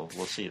appealed, so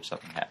we'll see if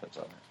something happens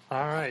on it.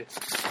 All right.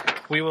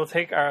 We will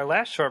take our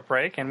last short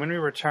break, and when we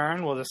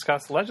return, we'll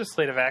discuss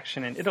legislative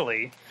action in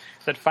Italy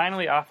that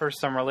finally offers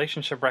some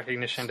relationship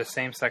recognition to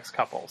same-sex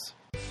couples.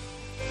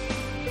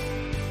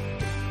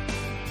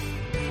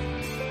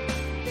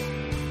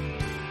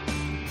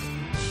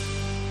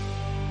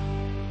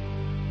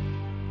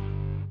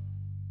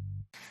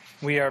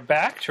 We are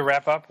back to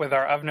wrap up with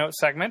our Of Note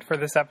segment for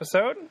this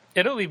episode.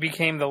 Italy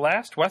became the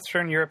last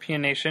Western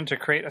European nation to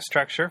create a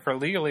structure for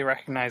legally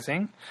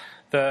recognizing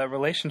the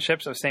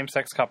relationships of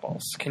same-sex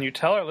couples. Can you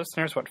tell our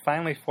listeners what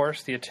finally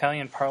forced the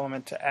Italian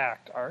parliament to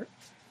act, Art?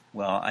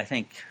 Well, I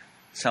think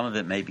some of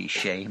it may be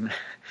shame.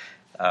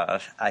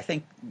 I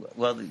think,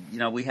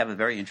 we have a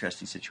very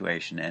interesting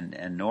situation,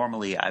 and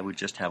normally I would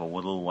just have a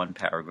little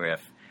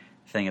one-paragraph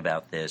thing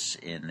about this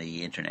in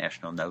the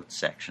international notes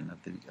section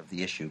of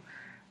the issue.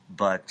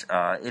 But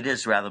it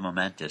is rather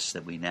momentous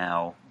that we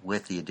now,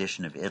 with the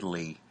addition of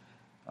Italy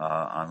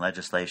on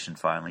legislation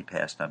finally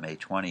passed on May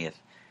 20th,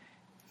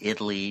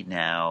 Italy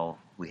now,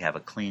 we have a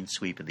clean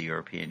sweep of the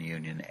European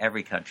Union.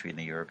 Every country in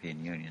the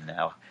European Union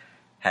now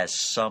has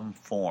some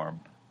form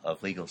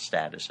of legal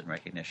status and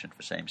recognition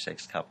for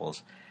same-sex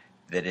couples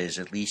that is,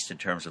 at least in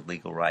terms of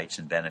legal rights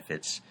and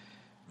benefits,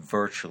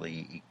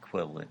 virtually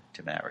equivalent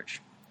to marriage.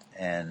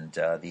 And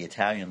the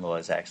Italian law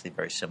is actually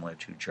very similar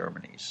to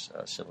Germany's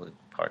civil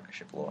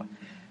partnership law.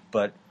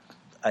 But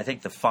I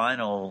think the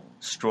final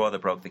straw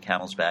that broke the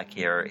camel's back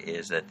here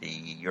is that the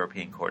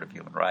European Court of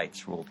Human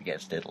Rights ruled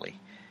against Italy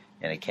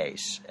in a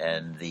case.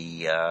 And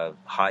the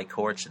high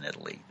courts in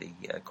Italy,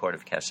 the Court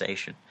of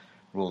Cassation,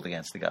 ruled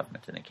against the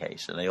government in a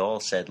case. And they all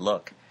said,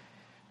 look,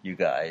 you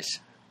guys,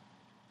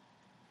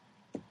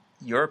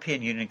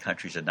 European Union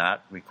countries are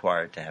not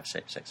required to have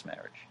same-sex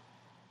marriage.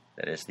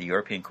 That is, the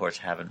European courts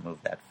haven't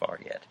moved that far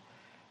yet.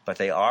 But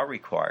they are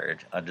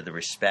required, under the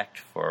respect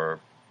for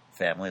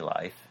family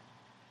life,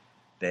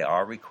 they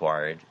are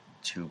required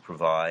to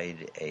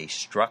provide a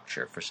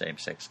structure for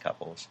same-sex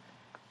couples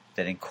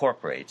that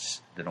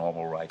incorporates the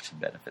normal rights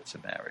and benefits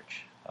of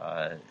marriage.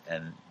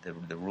 And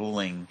the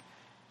ruling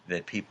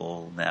that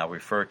people now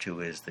refer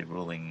to is the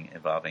ruling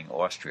involving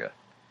Austria,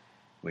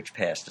 which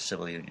passed a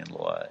civil union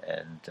law,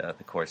 and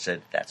the court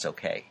said that's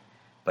okay,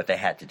 but they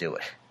had to do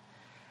it.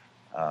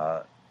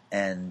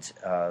 And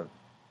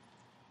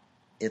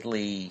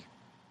Italy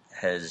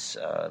has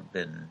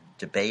been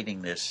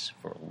debating this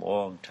for a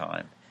long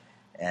time,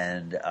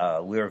 and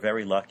we are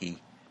very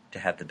lucky to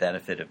have the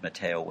benefit of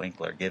Matteo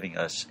Winkler giving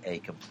us a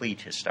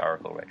complete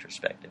historical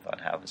retrospective on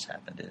how this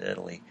happened in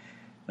Italy.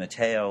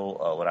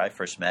 Matteo, when I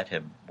first met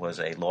him, was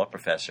a law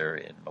professor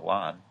in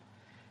Milan,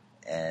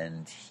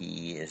 and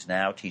he is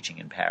now teaching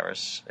in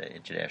Paris,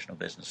 international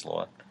business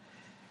law.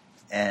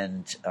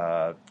 And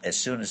as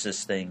soon as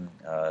this thing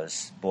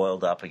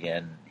boiled up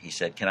again, he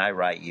said, can I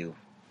write you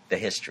the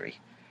history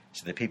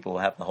so that people will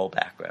have the whole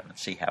background and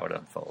see how it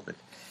unfolded?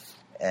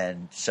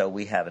 And so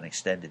we have an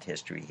extended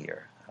history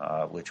here,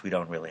 which we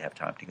don't really have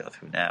time to go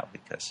through now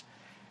because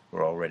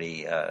we're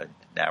already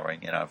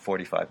narrowing in on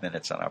 45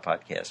 minutes on our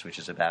podcast, which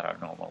is about our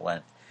normal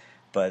length.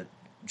 But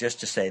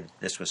just to say that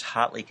this was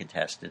hotly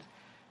contested,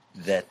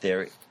 that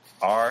there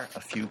are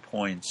a few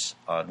points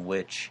on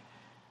which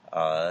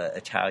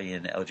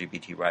Italian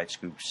LGBT rights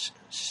groups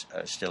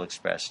still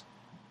express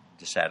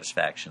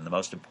dissatisfaction. The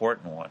most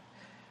important one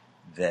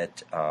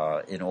that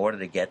in order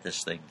to get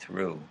this thing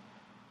through,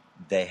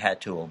 they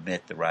had to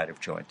omit the right of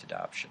joint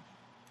adoption.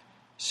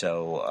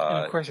 So,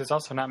 and of course, it's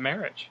also not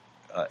marriage.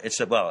 And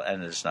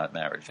it's not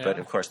marriage. Yeah. But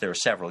of course, there are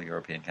several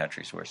European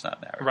countries where it's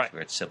not marriage, right,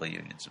 where it's civil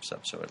unions of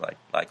some sort,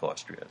 like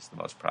Austria is the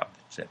most prominent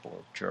example,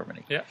 or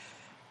Germany. Yeah.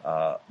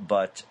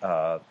 But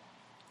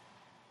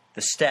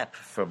the step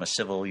from a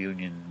civil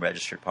union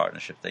registered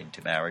partnership thing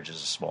to marriage is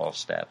a small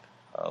step,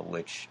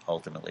 which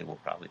ultimately will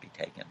probably be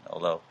taken.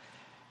 Although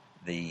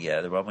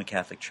the Roman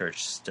Catholic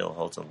Church still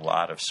holds a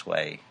lot of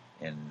sway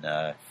in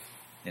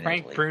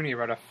Frank Italy. Bruni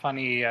wrote a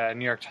funny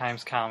New York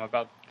Times column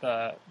about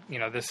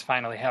this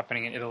finally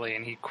happening in Italy,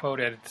 and he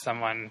quoted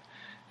someone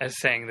as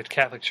saying that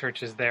Catholic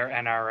Church is their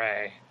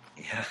NRA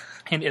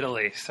in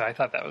Italy. So I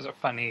thought that was a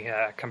funny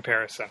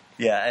comparison.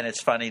 Yeah, and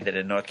it's funny that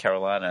in North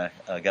Carolina,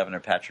 Governor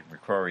Patrick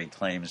McCrory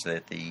claims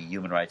that the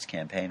Human Rights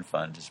Campaign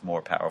Fund is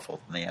more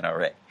powerful than the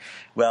NRA.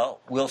 Well,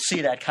 we'll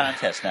see that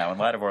contest now. In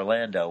light of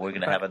Orlando, we're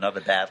going to have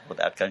another battle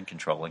about gun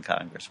control in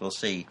Congress. We'll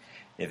see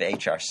if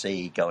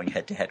HRC going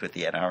head-to-head with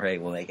the NRA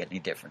will make any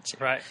difference here.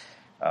 Right.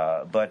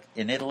 But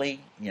in Italy,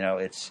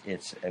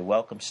 it's a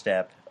welcome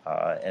step,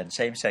 and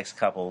same-sex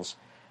couples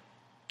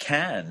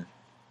can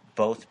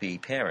both be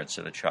parents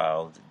of a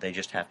child. They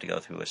just have to go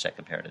through a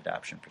second parent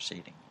adoption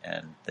proceeding.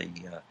 And the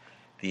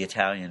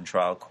Italian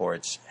trial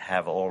courts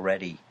have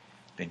already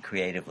been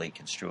creatively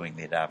construing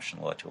the adoption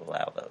law to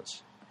allow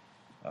those.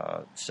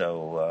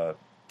 So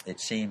it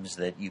seems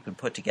that you can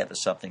put together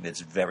something that's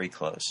very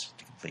close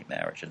to complete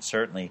marriage. And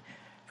certainly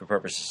for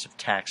purposes of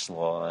tax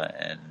law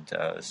and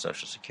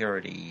Social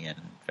Security and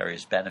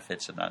various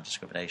benefits and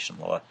non-discrimination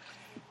law,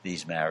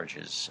 these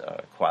marriages,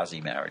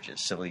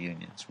 quasi-marriages, civil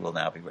unions, will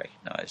now be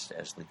recognized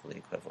as legally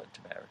equivalent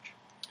to marriage.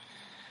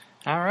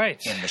 All right.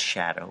 In the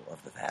shadow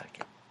of the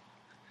Vatican.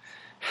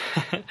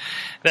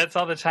 That's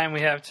all the time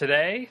we have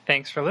today.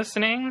 Thanks for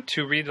listening.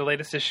 To read the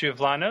latest issue of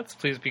Law Notes,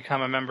 please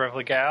become a member of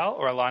Legal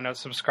or a Law Notes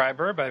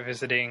subscriber by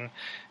visiting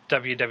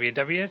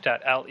www.le-gal.org.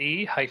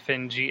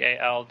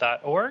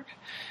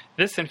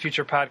 This and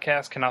future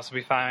podcasts can also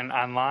be found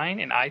online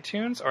in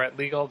iTunes or at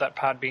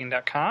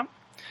legal.podbean.com.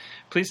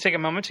 Please take a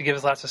moment to give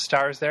us lots of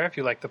stars there if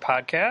you like the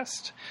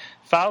podcast.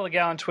 Follow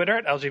Legal on Twitter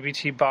at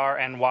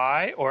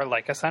LGBTBarNY or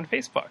like us on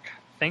Facebook.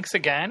 Thanks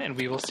again, and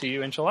we will see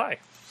you in July.